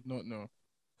 I did not know.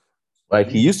 Like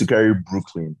he used to carry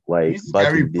Brooklyn, like but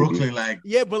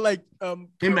like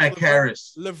him like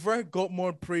Harris. LeVert got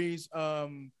more praise.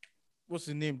 What's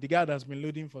his name? The guy that's been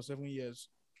loading for 7 years.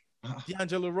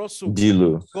 D'Angelo Russell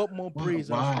got more praise.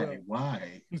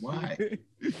 Why?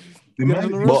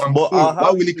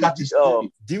 How will he catch his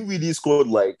Dinwiddie scored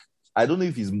like, I don't know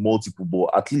if he's multiple,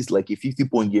 but at least like a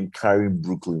 50-point game carrying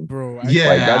Brooklyn. Bro, I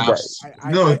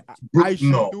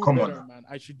should do come better, on, man.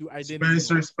 I should do.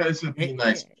 Spencer, be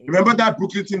nice. Remember that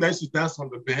Brooklyn team that used to dance on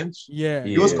the bench? Yeah.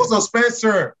 It was because of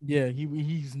Spencer. Yeah,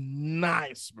 he's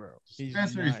nice, bro.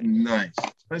 Spencer is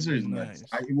nice.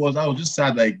 I was just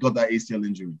sad that he got that ACL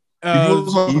injury. If he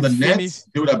was on the Nets,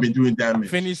 they would have been doing damage.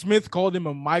 Finney Smith called him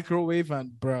a microwave,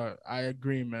 and bro, I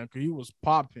agree, man, because he was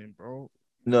popping, bro.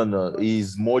 No,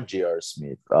 he's more J.R.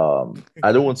 Smith.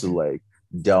 I don't want to like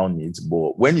down it,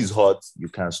 but when he's hot, you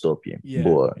can't stop him. It's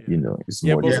more.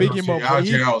 But big him up.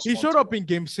 He showed up in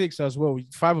game 6 as well.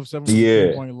 5 of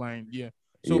 7 point line. Yeah.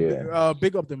 So Yeah.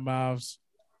 big up the Mavs.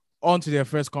 On to their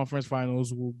first conference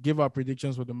finals. We'll give our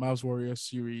predictions for the Mavs Warriors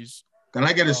series. Can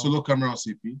I get a solo camera on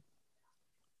CP?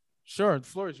 Sure, the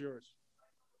floor is yours.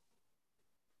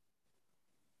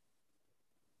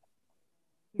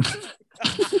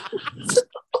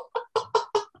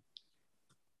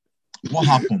 What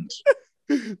happened?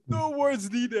 No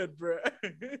words needed, bro.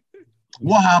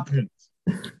 What happened?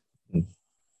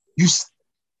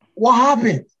 What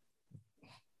happened?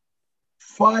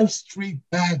 5 straight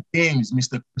bad games,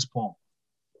 Mr. Chris Paul.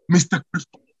 Mr. Chris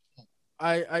Paul.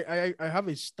 I have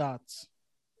a stat.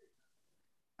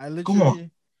 I Come literally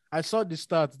on. I saw the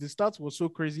stats. The stats was so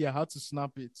crazy I had to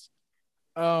snap it.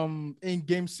 In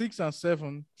game 6 and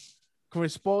 7,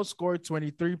 Chris Paul scored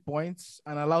 23 points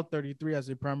and allowed 33 as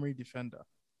a primary defender.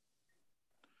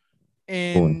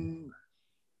 In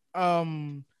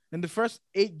the first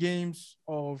 8 games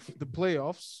of the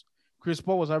playoffs, Chris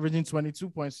Paul was averaging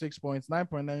 22.6 points,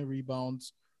 9.9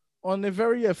 rebounds on a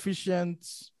very efficient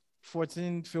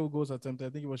 14 field goals attempted. I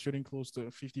think he was shooting close to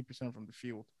 50% from the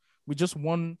field with just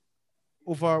over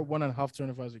 1.5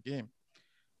 turnovers a game.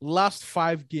 Last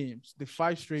 5 games, the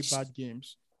 5 straight bad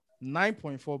games,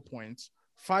 9.4 points,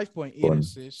 5.8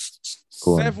 assists,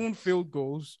 7 field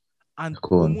goals, and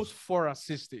almost 4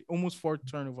 assists, almost 4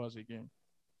 turnovers a game.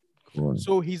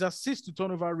 So his assist to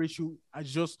turnover ratio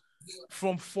is just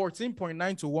from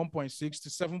 14.9 to 1.6 to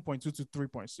 7.2 to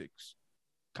 3.6.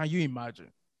 Can you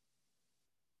imagine?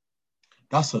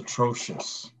 That's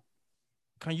atrocious.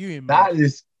 Can you imagine? That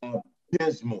is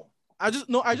abysmal. I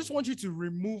just want you to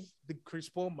remove the Chris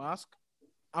Paul mask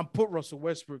and put Russell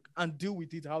Westbrook and deal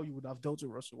with it how you would have dealt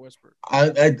with Russell Westbrook.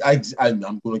 I'm going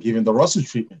to give him the Russell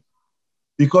treatment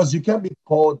because you can't be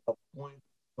called a point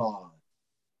guard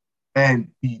and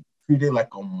be treated like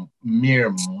a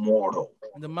mere mortal.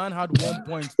 And the man had 1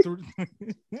 point through.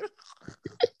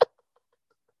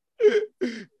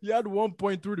 He had 1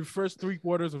 point through the first 3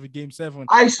 quarters of a game 7.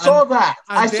 I saw that.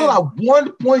 I saw that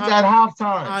 1 point at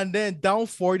halftime. And then down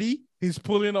 40, he's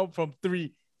pulling up from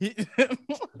 3.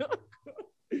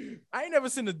 I ain't never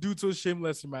seen a dude so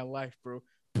shameless in my life, bro.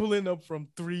 Pulling up from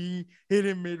 3,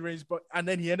 hitting mid-range, and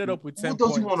then he ended up with 10 Who does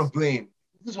points. he want to blame?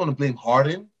 He just want to blame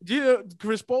Harden?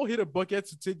 Chris Paul hit a bucket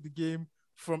to take the game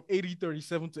from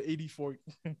 80-37 to 84.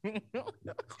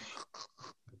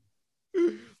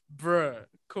 Bruh,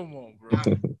 come on, bro.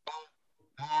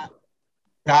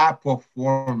 That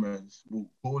performance will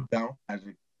go down as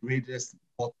the greatest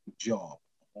job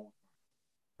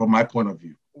from my point of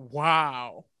view.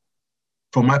 Wow.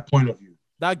 From my point of view.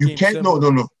 You can't,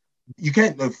 no. You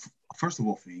can't, first of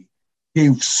all, Fee,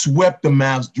 they swept the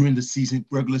Mavs during the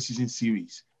regular season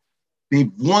series. They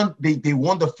won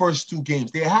the first 2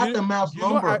 games. They had the Mavs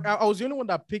number. I was the only one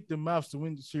that picked the Mavs to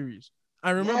win the series.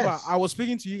 I remember I was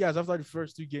speaking to you guys after the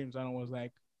first 2 games, and I was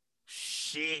like,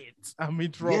 shit, I'm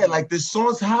in trouble. Yeah, like the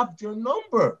Suns have their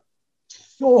number.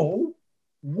 So,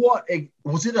 was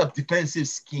it a defensive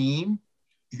scheme?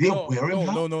 Did they wear him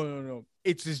out? No.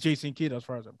 It's just Jason Kidd as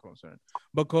far as I'm concerned.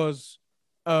 Because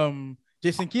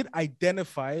Jason Kidd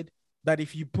identified that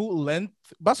if you put length,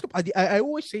 basketball, I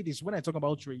always say this when I talk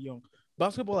about Trae Young,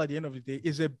 basketball at the end of the day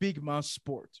is a big man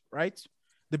sport, right?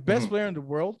 The best player in the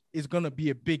world is going to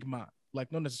be a big man,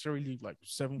 like not necessarily like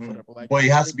 7 footer, but like. But he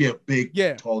has to be a big,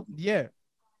 tall. Yeah.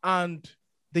 And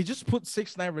they just put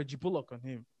 6'9" Reggie Bullock on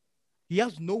him. He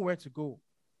has nowhere to go.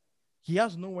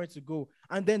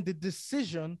 And then the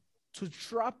decision to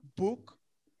trap Book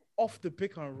off the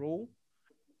pick and roll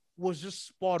was just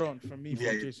spot on for me.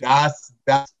 Yeah, that's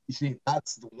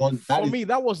the one. For me,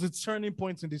 that was the turning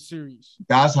point in the series.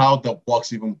 That's how the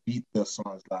Bucks even beat the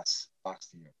Suns last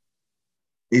year.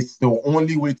 It's the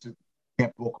only way to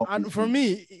get Book off. And for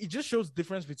me, it just shows the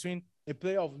difference between a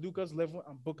player of Luka's level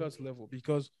and Booker's level.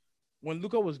 Because when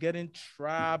Luka was getting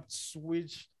trapped,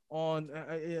 switched on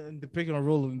in the pick and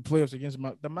roll in the playoffs against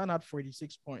him, the man had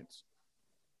 46 points,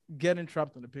 getting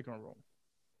trapped on the pick and roll.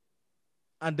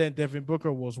 And then Devin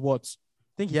Booker was what?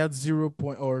 I think he had 0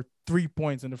 point or 3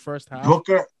 points in the first half.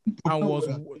 Booker and was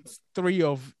 3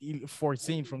 of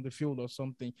 14 from the field or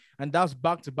something. And that's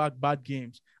back-to-back bad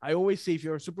games. I always say if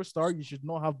you're a superstar, you should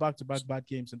not have back-to-back bad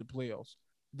games in the playoffs.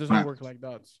 It doesn't work like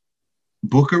that.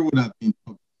 Booker would have been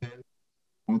top 10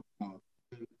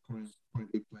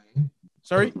 currently playing.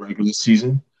 Sorry? Regular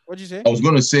season. What'd you say? I was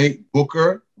going to say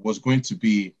Booker was going to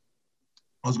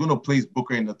place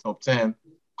Booker in the top 10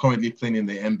 currently playing in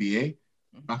the NBA.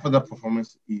 After that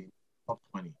performance, he top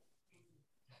 20.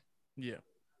 Yeah.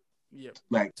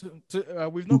 Like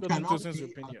we've not gotten to sense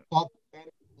of opinion. Top 10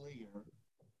 player,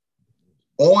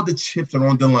 all the chips are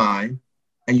on the line,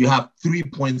 and you have 3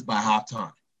 points by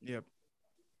halftime. Yep.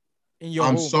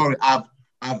 I'm sorry.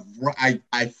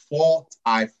 I fought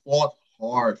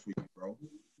hard for you, bro.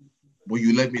 But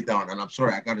you let me down, and I'm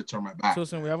sorry. I got to turn my back.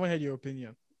 So, we haven't heard your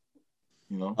opinion.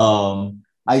 You know.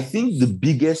 I think the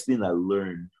biggest thing I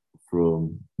learned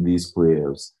from these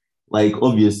playoffs, like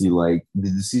obviously, like the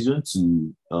decision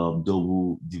to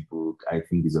double the book, I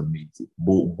think is amazing.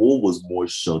 But what was more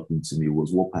shocking to me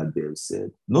was what Pat Bev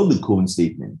said, not the Cohen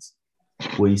statement,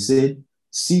 where he said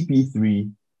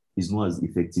CP3 is not as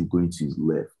effective going to his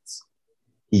left.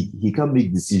 He can't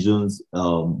make decisions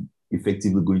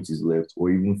effectively going to his left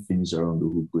or even finish around the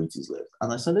hoop going to his left.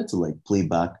 And I started to like play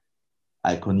back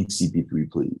iconic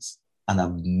CP3 plays. And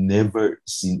I've never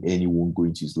seen anyone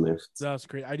going to his left. That's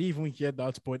great. I didn't even hear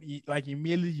that, but like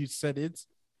immediately you said it,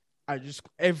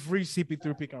 every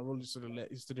CP3 pick and roll is to the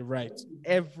left, is to the right.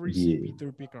 Every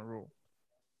CP3 pick and roll.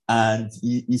 And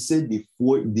he said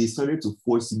they started to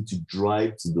force him to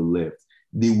drive to the left.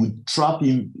 They would trap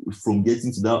him from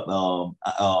getting to that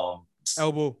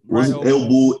elbow,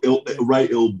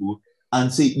 right elbow,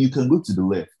 and say you can go to the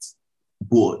left,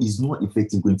 but it's not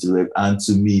effective going to the left. And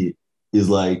to me, it's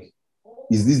like,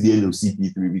 is this the end of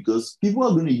CP3? Because people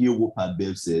are going to hear what Pat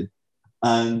Bev said,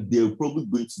 and they're probably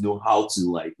going to know how to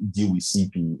like deal with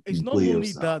CP. It's not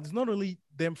only that. It's not only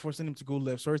them forcing him to go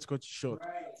left. Sorry to cut you short,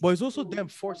 but it's also them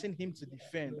forcing him to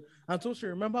defend. And so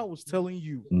remember, I was telling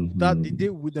you that they did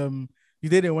with the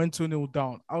day they went 2-0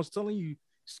 down. I was telling you,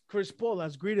 Chris Paul,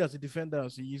 as great as a defender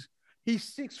as he is, he's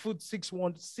 6'6",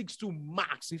 6'2"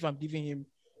 max. If I'm giving him,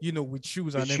 with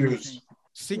shoes and everything,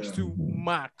 6'2"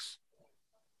 max.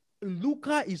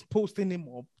 Luka is posting him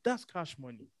up. That's cash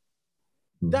money.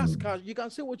 That's cash. You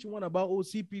can say what you want about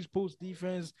OCP's post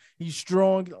defense. He's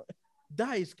strong.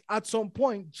 That is, at some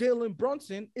point, Jalen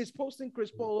Brunson is posting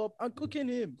Chris Paul up and cooking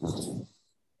him.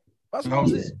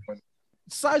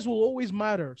 Size will always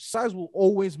matter. Size will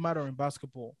always matter in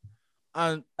basketball.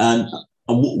 And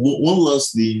one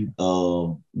last thing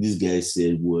this guy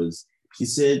said was, he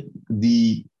said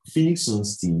the Phoenix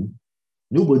Suns team,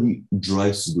 nobody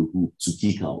drives to the hoop to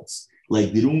kick out.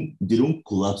 Like they don't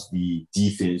collapse the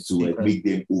defense to like make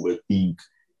them overthink.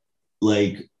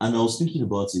 Like, and I was thinking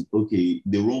about it. Okay,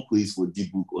 they run plays for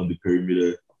D-Book on the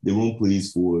perimeter. They run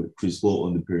plays for Chris Paul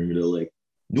on the perimeter. Like,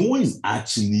 no one is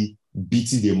actually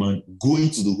beating their man, going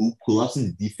to the hoop, collapsing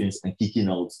the defense, and kicking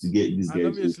out to get these guys. And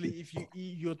obviously, if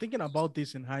you're thinking about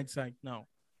this in hindsight now,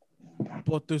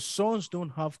 but the Suns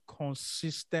don't have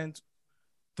consistent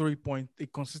three-point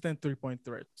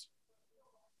threat.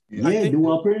 Yeah, they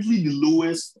were apparently the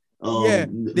lowest.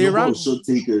 They ran shot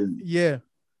takers. Yeah,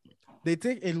 they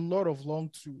take a lot of long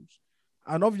twos,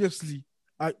 and obviously,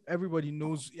 everybody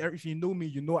knows. If you know me,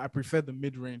 you know I prefer the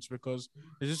mid-range because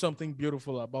there's just something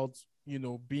beautiful about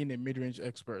being a mid-range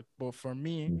expert. But for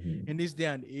me, in this day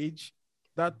and age,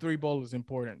 that three ball is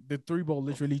important. The three ball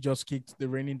literally just kicked the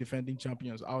reigning defending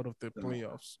champions out of the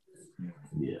playoffs.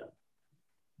 Yeah.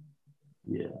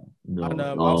 No, and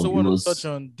I also want to touch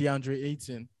on DeAndre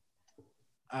Ayton.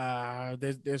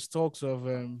 There's talks of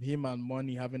him and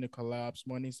Money having a collapse.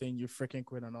 Money saying you freaking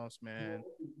quit on us, man.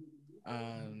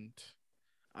 And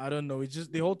I don't know. It's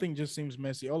just the whole thing just seems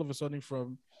messy. All of a sudden,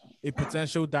 from a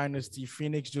potential dynasty,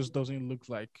 Phoenix just doesn't look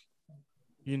like,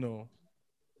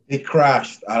 It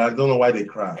crashed. I don't know why they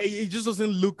crashed. It just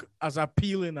doesn't look as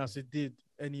appealing as it did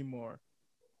anymore.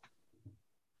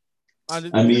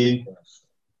 And I mean,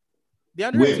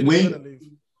 I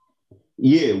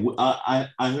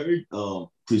heard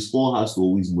Chris Paul has to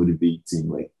always motivate him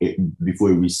like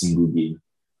before every single game,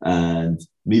 and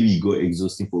maybe it got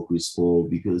exhausting for Chris Paul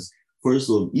because first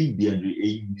of all, if DeAndre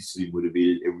Ayton needs to be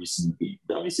motivated every single game,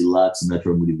 that means he lacks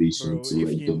natural motivation. Bro,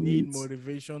 if you need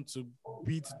motivation to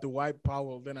beat Dwight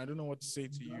Powell, then I don't know what to say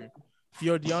to you. If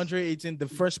you're DeAndre Ayton, the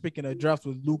first pick in the draft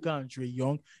with Luka and Trae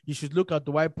Young, you should look at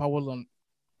Dwight Powell and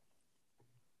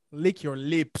lick your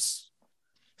lips.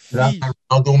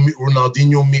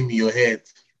 Ronaldinho meme in your head.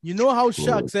 You know how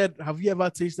Shaq said, have you ever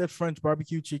tasted French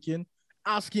barbecue chicken?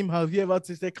 Ask him, have you ever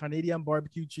tasted Canadian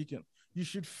barbecue chicken? You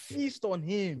should feast on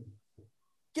him.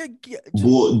 But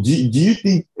do you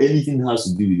think anything has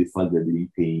to do with the fact that they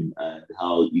didn't pay him and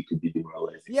how it could be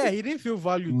demoralizing? Yeah, he didn't feel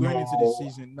valued going into the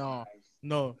season. No.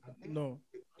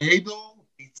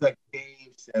 It's a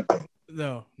game 7.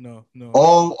 No.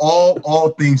 All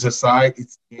things aside,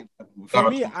 it's game 7. For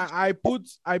me, I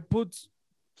put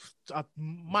at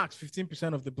max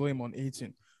 15% of the blame on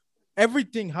 18.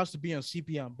 Everything has to be on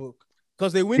CP and Book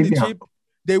because they win the chip.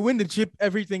 They win the chip.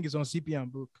 Everything is on CP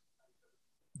and Book.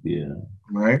 Yeah.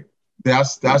 Right.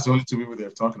 That's the only two people they're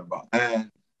talking about. And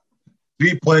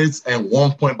 3 points and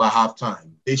 1 point by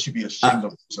halftime. They should be ashamed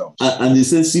of themselves. And they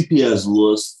said CP has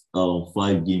lost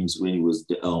five games when he was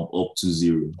up to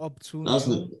zero. Up to That's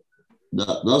nil.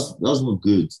 that's not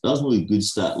good. That's not a good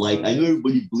start. Like I know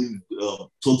everybody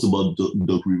talks about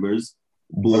Doc Rivers,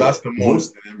 But but that's the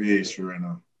most in NBA history right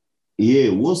now. yeah,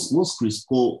 what's Chris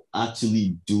Paul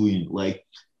actually doing? Like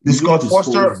Did you know Scott Chris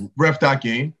Foster Paul, ref that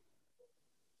game?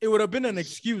 It would have been an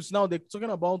excuse. Now they're talking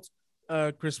about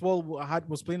Chris Paul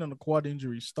was playing on a quad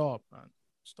injury. Stop, man.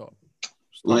 Stop.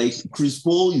 like Chris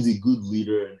Paul is a good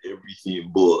leader and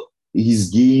everything, but his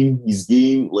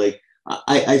game, like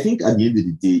I think at the end of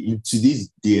the day, in today's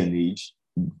day and age,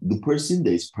 the person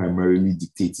that is primarily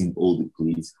dictating all the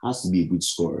plays has to be a good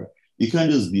scorer. You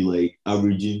can't just be like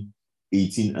averaging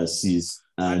 18 assists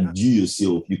and you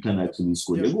yourself, you can actually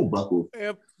score. Yep. They go back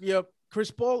up. Yep.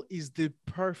 Chris Paul is the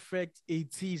perfect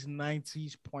 80s,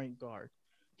 90s point guard.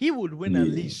 He would win at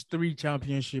least 3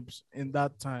 championships in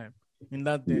that time. In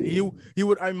that day, he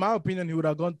would, in my opinion, he would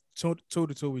have gone toe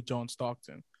to toe with John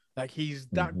Stockton. Like he's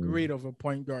that great of a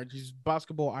point guard. His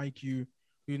basketball IQ,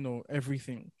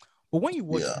 everything. But when you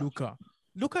watch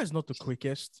Luka is not the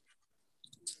quickest.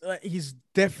 He's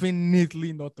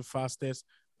definitely not the fastest,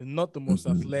 not the most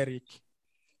athletic.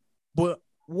 But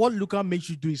what Luka makes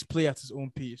you do is play at his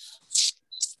own pace.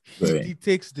 He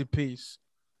takes the pace,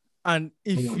 and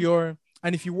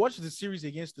if you watch the series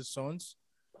against the Suns,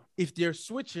 if they're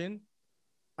switching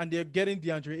and they're getting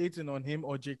DeAndre Ayton on him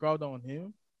or Jay Crowder on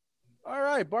him, all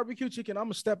right, barbecue chicken, I'm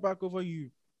gonna step back over you.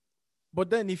 But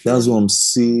then that's what I'm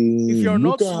saying. If you're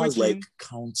Luka not switching, has like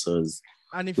counters,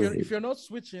 and if you're not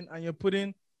switching and you're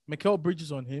putting Mikal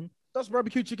Bridges on him, that's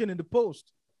barbecue chicken in the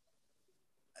post.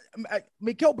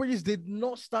 Mikal Bridges did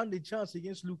not stand a chance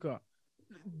against Luka.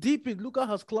 Luka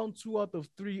has clowned 2 out of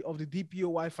 3 of the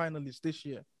DPOY finalists this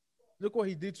year. Look what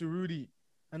he did to Rudy.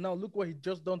 And now look what he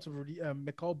just done to Rudy,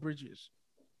 Mikal Bridges,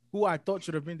 who I thought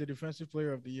should have been the defensive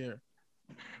player of the year.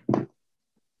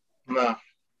 Nah.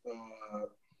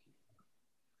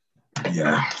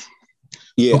 Yeah.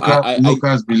 Yeah,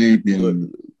 Luka's really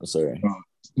been. Sorry.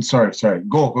 Sorry.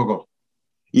 Go.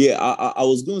 Yeah, I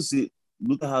was gonna say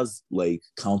Luka has like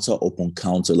counter upon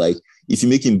counter. Like if you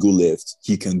make him go left,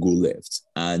 he can go left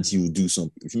and he will do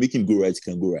something. If you make him go right,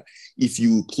 he can go right. If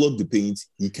you clog the paint,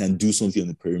 he can do something on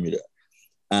the perimeter.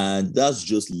 And that's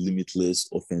just limitless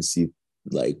offensive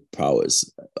like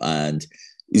prowess. And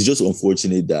it's just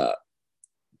unfortunate that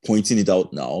pointing it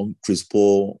out now, Chris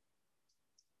Paul,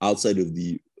 outside of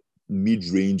the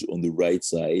mid-range on the right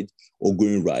side or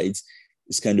going right,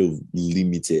 is kind of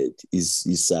limited. Is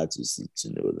sad to see, to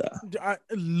know that.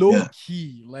 Low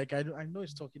key, like I know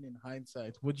it's talking in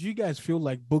hindsight. Would you guys feel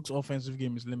like Book's offensive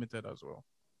game is limited as well?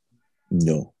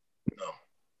 No.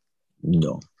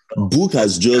 Book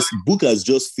has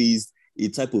just faced a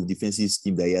type of defensive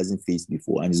scheme that he hasn't faced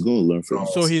before, and he's going to learn from it.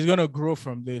 So he's going to grow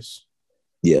from this.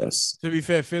 Yes. To be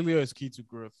fair, failure is key to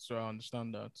growth, so I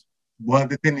understand that. Well,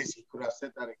 the thing is, he could have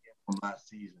said that again from last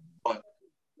season. But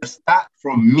the stat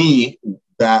from me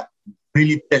that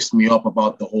really pissed me off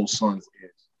about the whole Suns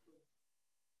is,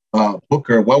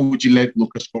 Booker, why would you let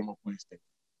Luka score more points than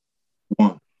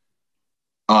you?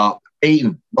 1.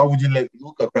 Ayton, why would you let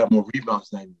Luka grab more rebounds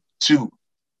than you? 2.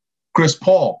 Chris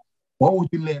Paul, why would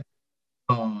you let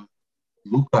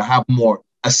Luka have more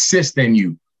assists than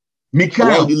you? Mikal,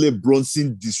 why would you let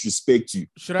Brunson disrespect you?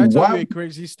 Should I tell you a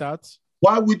crazy stat?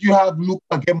 Why would you have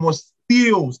Luka get more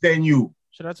steals than you?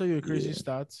 Should I tell you a crazy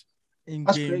stat? In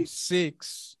That's game crazy.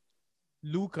 6,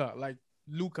 Luka,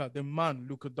 the man,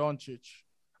 Luka Doncic,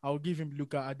 I'll give him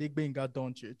Luka Adegbenga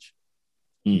Doncic.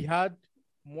 He had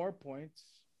more points,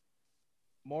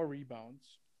 more rebounds,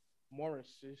 more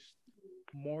assists,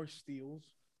 more steals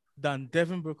than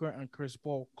Devin Booker and Chris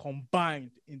Paul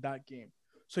combined in that game.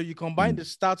 So you combine the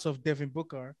stats of Devin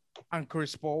Booker and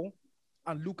Chris Paul,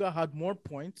 and Luka had more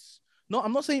points. No,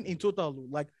 I'm not saying in total,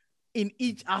 like in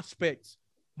each aspect,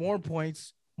 more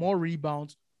points, more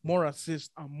rebounds, more assists,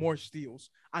 and more steals,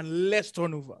 and less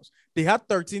turnovers. They had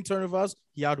 13 turnovers,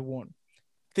 he had 1. I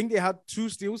think they had 2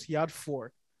 steals, he had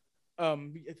 4.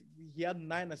 He had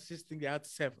 9 assists, I think they had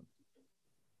 7.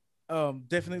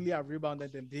 Definitely I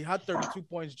rebounded them. They had 32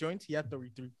 points joint, he had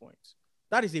 33 points.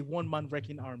 That is a one-man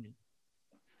wrecking army.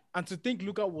 And to think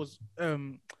Luka was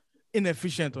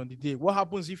inefficient on the day. What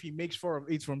happens if he makes 4 of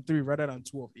 8 from 3 rather than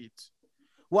 2 of 8?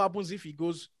 What happens if he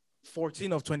goes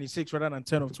 14 of 26 rather than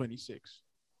 10 of 26?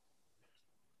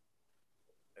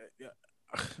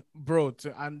 Bro,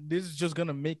 and this is just going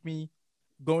to make me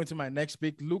go into my next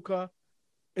pick. Luka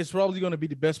is probably going to be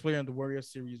the best player in the Warriors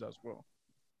series as well.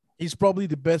 He's probably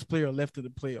the best player left in the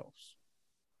playoffs.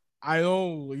 I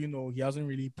know, he hasn't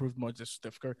really proved much. There's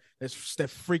Steph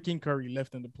freaking Curry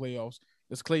left in the playoffs.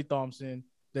 There's Klay Thompson.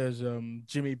 There's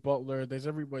Jimmy Butler. There's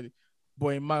everybody. But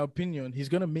in my opinion, he's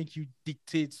gonna make you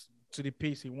dictate to the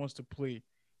pace he wants to play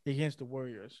against the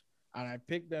Warriors. And I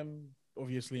picked them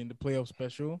obviously in the playoff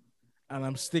special, and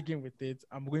I'm sticking with it.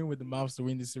 I'm going with the Mavs to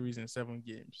win the series in 7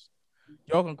 games.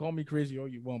 Y'all can call me crazy all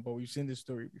you want, but we've seen this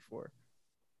story before.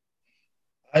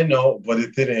 I know, but the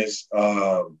thing is,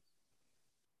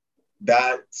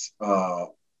 that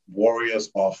Warriors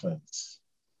offense,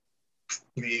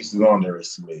 please don't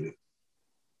underestimate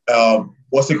it.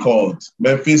 What's it called?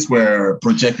 Memphis were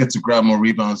projected to grab more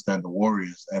rebounds than the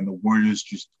Warriors, and the Warriors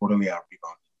just totally out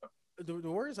rebounded. The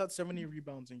Warriors had 70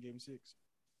 rebounds in Game 6.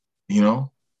 You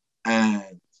know,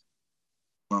 and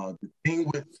the thing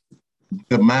with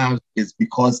the Mavs is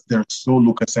because they're so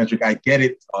Luka-centric. I get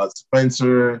it.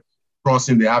 Spencer,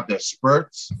 Crossing, they have their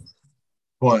spurts,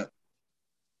 but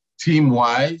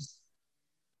team-wise,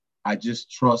 I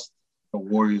just trust the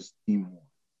Warriors team more.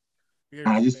 And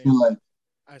I just feel like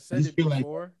I said it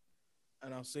before,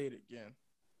 and I'll say it again.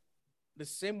 The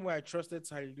same way I trusted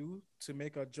Tyloo to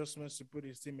make adjustments to put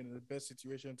his team in the best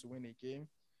situation to win a game,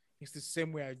 it's the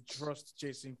same way I trust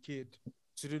Jason Kidd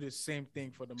to do the same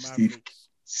thing for the Mavericks.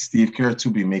 Steve Kerr to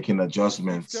be making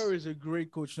adjustments. Steve Kerr is a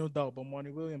great coach, no doubt, but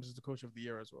Monty Williams is the coach of the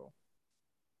year as well.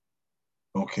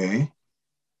 Okay.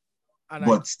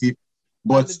 And Steve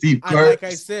Kerr, like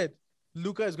I said,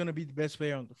 Luka is going to be the best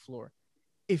player on the floor.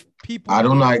 If people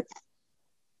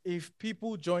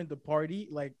join the party,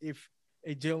 like if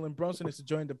a Jalen Brunson is to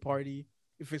join the party,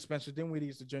 if a Spencer Dinwiddie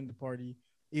is to join the party,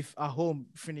 if at home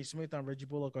Finney Smith and Reggie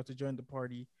Bullock are to join the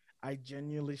party, I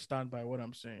genuinely stand by what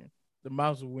I'm saying. The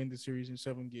Mavs will win the series in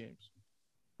 7 games.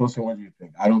 So what do you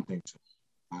think? I don't think so.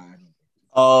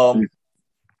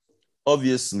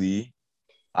 Obviously,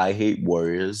 I hate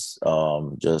Warriors.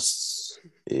 Just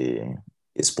a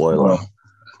spoiler.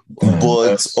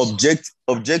 But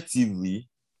objectively,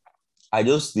 I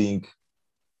just think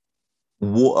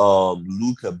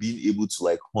Luka being able to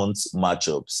like hunt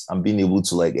matchups and being able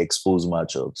to like expose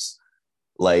matchups,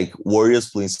 like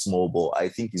Warriors playing small ball, I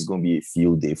think it's gonna be a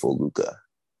field day for Luka.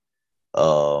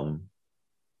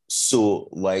 So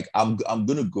like I'm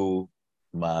gonna go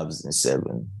Mavs in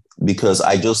 7 because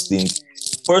I just think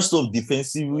first off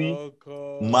defensively,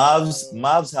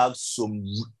 Mavs have some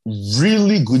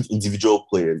really good individual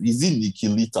players. Is it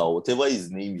Nikita or whatever his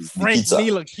name is? Frank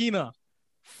Ntilikina.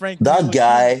 That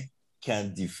guy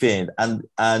can defend, and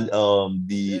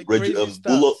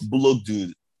Bullock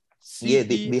dude. Yeah,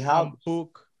 they have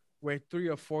Book were 3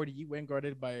 or 40 when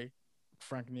guarded by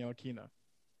Frank Ntilikina.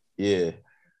 Yeah,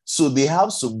 so they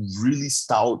have some really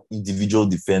stout individual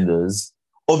defenders.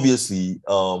 Obviously,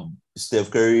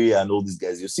 Steph Curry and all these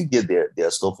guys, you still get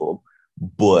their stuff up.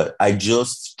 But I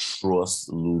just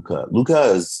trust Luka. Luka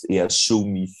has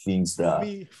shown me things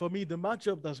that... For me, the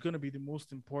matchup that's going to be the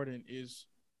most important is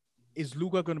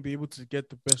Luka going to be able to get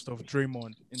the best of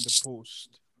Draymond in the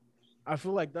post? I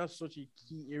feel like that's such a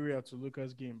key area to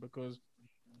Luka's game because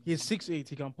he's 6'8".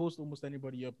 He can post almost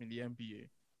anybody up in the NBA.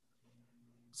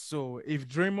 So if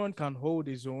Draymond can hold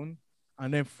his own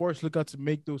and then force Luka to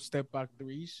make those step-back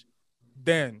threes,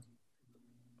 then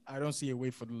I don't see a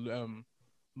way for the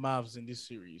Mavs in this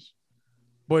series.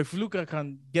 But if Luka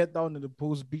can get down in the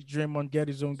post, beat Draymond, get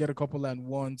his own, get a couple and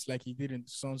ones like he did in the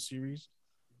Sun series,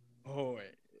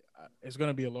 it's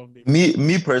gonna be a long day.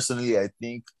 Me personally, I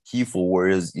think key for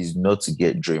Warriors is not to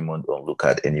get Draymond on Luka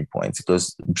at any point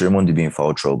because Draymond will be in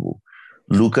foul trouble.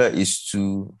 Luka is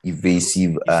too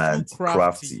evasive and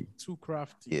crafty. Too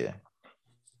crafty. Yeah,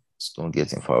 just don't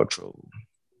get in foul trouble.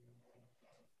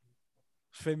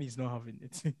 Femi's not having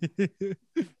it. The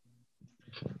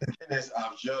thing is,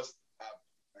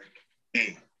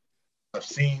 I've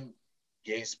seen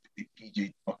games with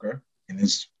PJ Tucker in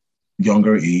his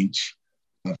younger age.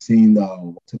 I've seen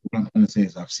what I'm trying to say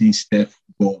is I've seen Steph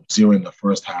go 0 in the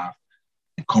first half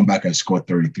and come back and score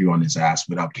 33 on his ass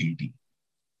without KD.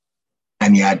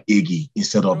 And he had Iggy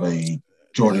instead of a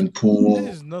Jordan Poole.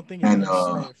 There's nothing against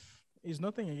Steph. There's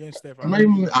nothing against Steph. I'm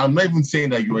not even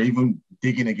saying that you are even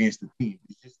digging against the team.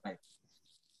 It's just like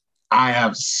I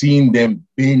have seen them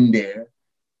been there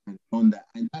and done that.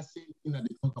 And that same thing that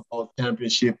they talk about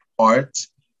championship art,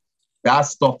 that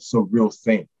stuff's a real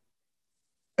thing.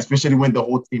 Especially when the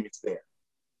whole team is there.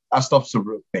 That stuff's a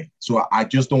real thing. So I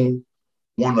just don't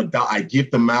want to doubt. I give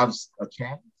the Mavs a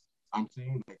chance. I'm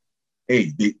saying, like,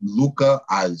 hey, Luka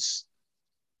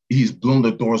he's blown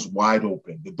the doors wide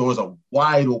open. The doors are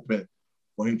wide open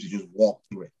for him to just walk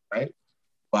through it, right?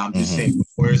 But I'm just saying the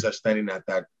Warriors are standing at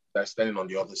that. They're standing on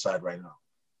the other side right now.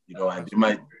 You know, and they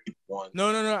might get one.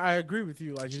 No. I agree with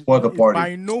you. Like, for the party.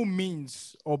 By no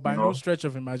means or by no stretch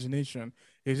of imagination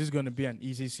is this going to be an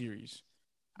easy series.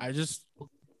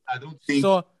 I don't think.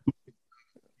 So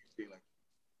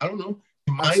I don't know.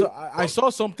 I saw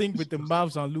something with the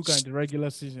Mavs and Luka in the regular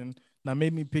season that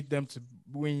made me pick them to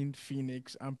win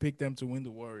Phoenix and pick them to win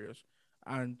the Warriors.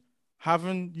 And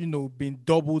having, been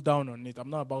doubled down on it, I'm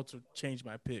not about to change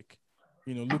my pick.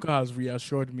 Luka has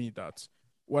reassured me that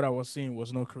what I was seeing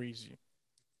was not crazy.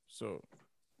 So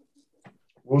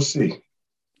we'll see.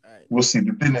 We'll see.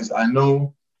 The thing is, I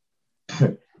know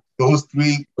those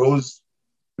three,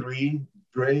 Dre,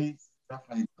 Steph,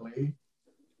 Clay,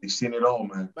 they've seen it all,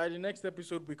 man. By the next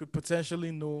episode, we could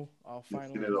potentially know our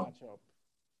final matchup.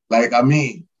 Like, I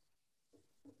mean,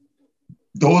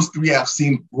 those three have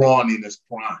seen Braun in his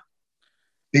prime.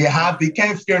 They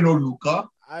can't fear no Luka.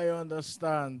 I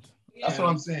understand. That's what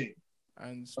I'm saying. I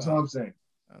understand. That's what I'm saying.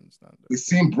 I understand. We've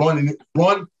seen Braun in it.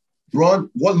 Braun,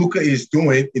 what Luka is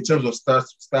doing in terms of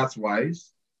stats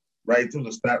wise, right? In terms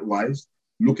of stat wise,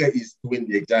 Luka is doing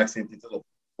the exact same thing in terms of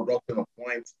production of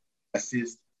points,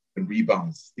 assists, and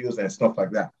rebounds, steals, and stuff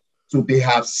like that. So they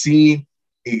have seen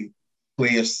a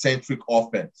player-centric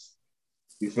offense.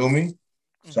 You feel me?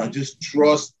 Mm-hmm. So I just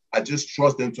trust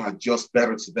them to adjust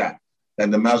better to that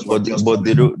than the Mavs. But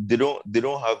they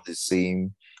don't have the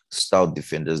same stout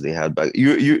defenders they had back.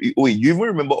 You even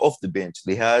remember off the bench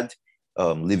they had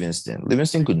Livingston.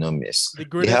 Livingston could not miss. The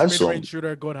greatest mid-range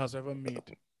shooter God has ever made.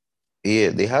 Yeah,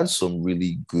 they had some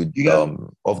really good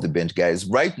off the bench guys.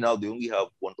 Right now, they only have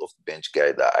one off the bench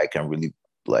guy that I can really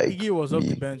like. Iggy was off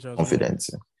the bench as confident.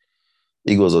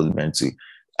 Iggy was off the bench too,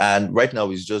 and right now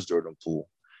it's just Jordan Poole.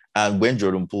 And when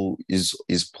Jordan Poole is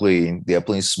playing, they are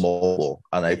playing small ball,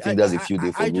 and I think that's a few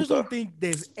days for Luka. I just don't think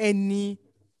there's any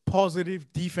positive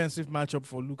defensive matchup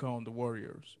for Luka on the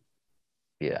Warriors.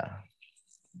 Yeah,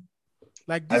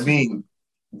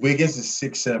 Wiggins is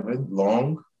 6'7",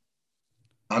 long.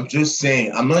 I'm just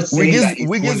saying. I'm not saying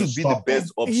Wiggins would be the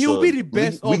best option. He'll be the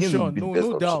best option.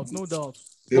 No doubt.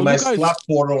 They might slap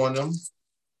Porter on them.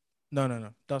 No.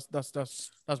 That's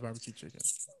barbecue chicken.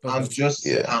 I'm just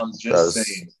saying.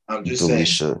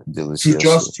 Delicious.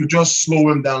 To just slow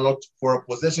him down, not for a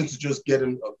possession, to just get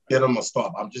him a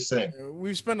stop. I'm just saying.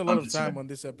 We've spent a lot of time on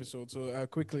this episode, so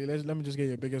quickly let me just get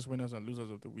your biggest winners and losers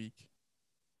of the week.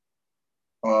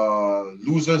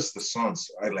 Losers, the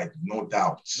Suns. No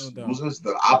doubt. Losers,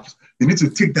 they need to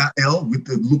take that L with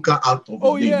the Luka out of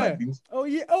the game.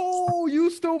 Oh, you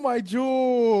stole my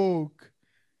joke.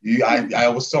 I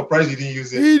was surprised you didn't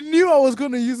use it. He knew I was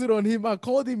going to use it on him. I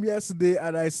called him yesterday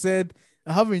and I said,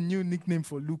 I have a new nickname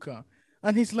for Luka.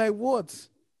 And he's like, what?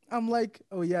 I'm like,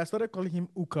 oh yeah, I started calling him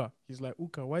Uka. He's like,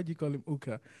 Uka, why do you call him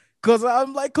Uka?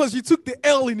 Because you took the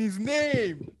L in his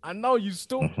name, and now you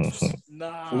stole.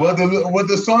 Nah. Well,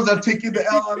 the Suns are taking the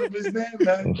L out of his name,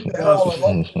 man.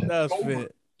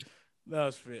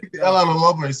 That's fit. The L out of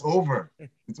Lover is over.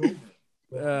 It's over.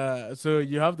 So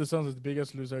you have the Suns as the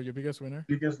biggest loser, your biggest winner.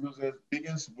 Biggest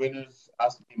winners.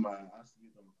 Ask me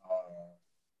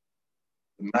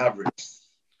the Mavericks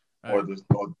or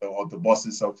the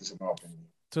Boston Celtics, in my opinion.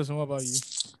 So what about you?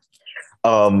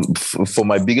 For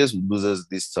my biggest losers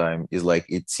this time is like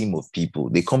a team of people.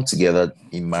 They come together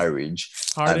in marriage.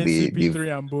 Harden,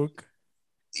 CP3, and Book.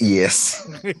 Yes.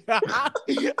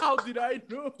 How did I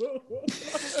know?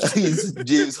 It's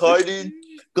James Harden,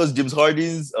 because James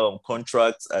Harden's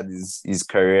contract and his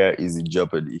career is in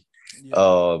jeopardy. Yeah.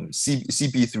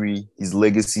 CP3, his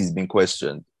legacy has been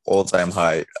questioned, all-time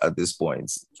high at this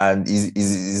point, and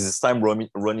is time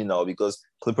running now because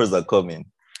Clippers are coming.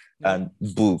 Yeah. And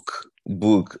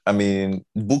Book. I mean,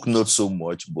 Book not so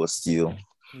much, but still.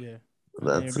 Yeah.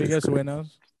 That's your biggest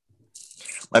winners.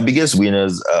 My biggest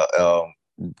winners.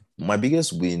 My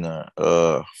biggest winner.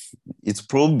 It's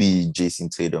probably Jason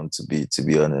Tatum. To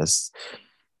be honest,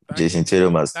 Jason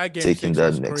Tatum has taken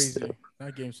that next step.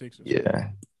 That game 6.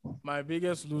 Yeah. My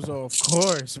biggest loser, of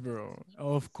course, bro.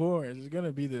 Of course, it's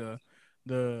gonna be the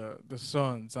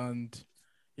Suns, and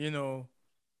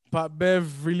Pat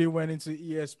Bev really went into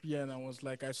ESPN and was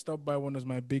like, I stopped by one of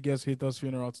my biggest haters'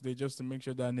 funeral today just to make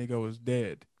sure that nigga was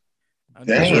dead.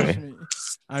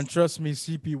 And trust me,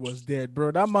 CP was dead,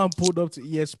 bro. That man pulled up to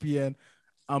ESPN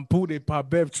and pulled a Pat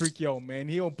Bev trick out, man.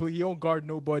 He don't guard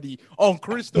nobody on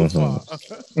Christopher.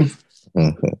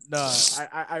 Nah,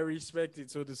 I respect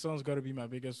it. So the Suns got to be my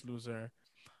biggest loser.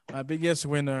 My biggest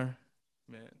winner,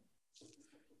 man.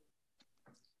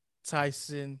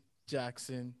 Tyson,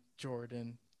 Jackson,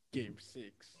 Jordan. Game 6.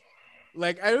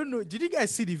 Like, I don't know. Did you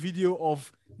guys see the video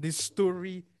of the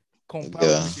story compared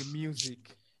with the music?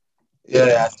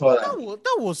 Yeah, I saw that.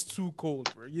 That was too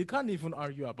cold, bro. You can't even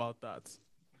argue about that.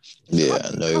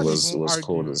 Yeah, no, it was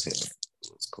cold as hell.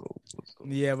 It was cold.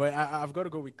 Yeah, but I've got to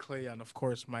go with Clay and, of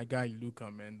course, my guy Luka,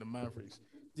 man, the Mavericks.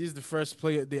 This is the first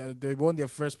play. They won their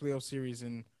first playoff series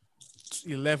in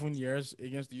 11 years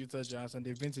against the Utah Jazz, and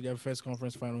they've been to their first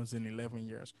conference finals in 11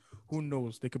 years. Who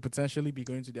knows? They could potentially be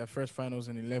going to their first finals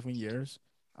in 11 years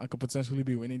and could potentially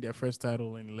be winning their first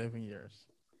title in 11 years.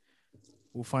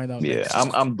 We'll find out. Yeah, next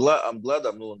I'm glad I'm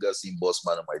no longer seeing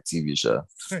Bossman on my TV show.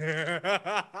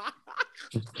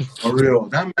 For real.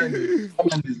 That man is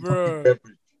Bro. not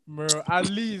Bro, at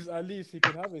least he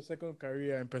could have a second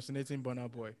career impersonating Burna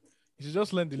Boy. He should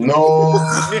just learn the No.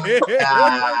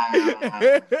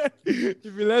 If he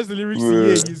learns the lyrics, Bro.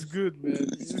 yeah, he's good, man.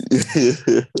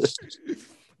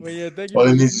 Well, yeah, thank you. All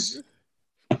for he listening.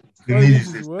 He All he needs needs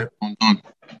is is what? done.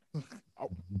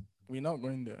 We're not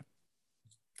going there.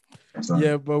 Sorry.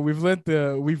 Yeah, but we've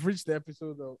reached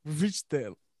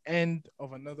the end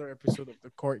of another episode of the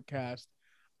Court Cast.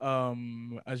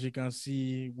 As you can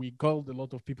see, we called a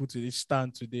lot of people to this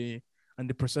stand today, and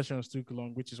the processions took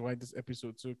long, which is why this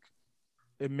episode took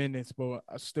a minute. But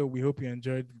still, we hope you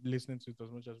enjoyed listening to it as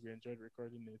much as we enjoyed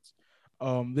recording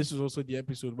it. This is also the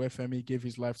episode where Femi gave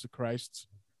his life to Christ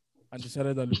and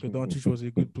decided that Luka Doncic was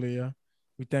a good player.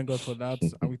 We thank God for that,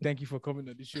 and we thank you for coming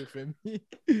on the show,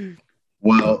 Femi.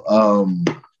 Well,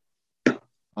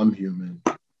 I'm human.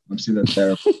 I'm still a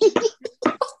therapist.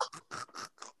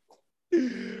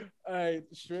 All right,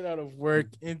 straight out of work,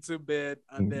 into bed,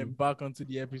 and then back onto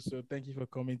the episode. Thank you for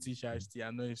coming, Tisha Ice-T.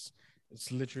 I know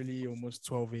it's literally almost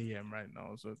 12 a.m. right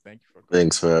now, so thank you for coming.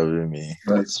 Thanks for having me.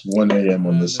 It's 1 a.m.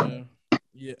 on And, this side.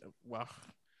 yeah, wow.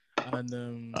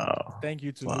 And Oh, thank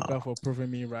you to wow. Luca for proving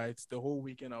me right. The whole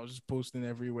weekend, I was just posting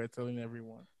everywhere, telling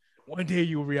everyone. One day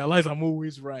you'll realize I'm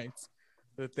always right.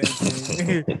 So thank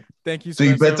you. Thank you, So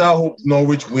you Spencer. better hope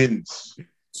Norwich wins.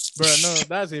 Bro, no,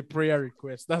 that's a prayer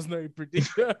request. That's not a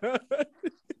prediction.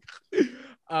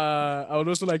 I would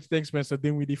also like to thank Spencer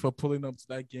Dinwiddie for pulling up to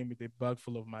that game with a bag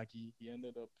full of Maggie. He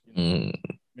ended up, winning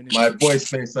My the- boy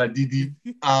Spencer Didi.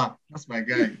 That's my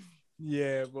guy.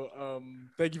 Yeah, but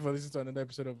thank you for listening to another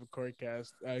episode of the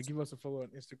Corecast. Give us a follow on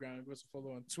Instagram. Give us a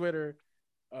follow on Twitter.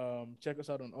 Check us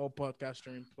out on all podcast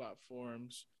streaming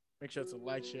platforms. Make sure to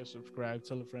like, share, subscribe,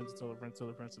 tell a friend to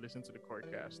listen to the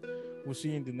Corecast. We'll see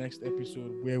you in the next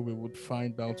episode where we would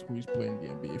find out who is playing the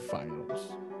NBA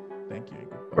Finals. Thank you. And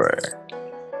goodbye. right.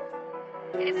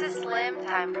 It's a Slam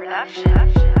Time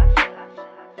production.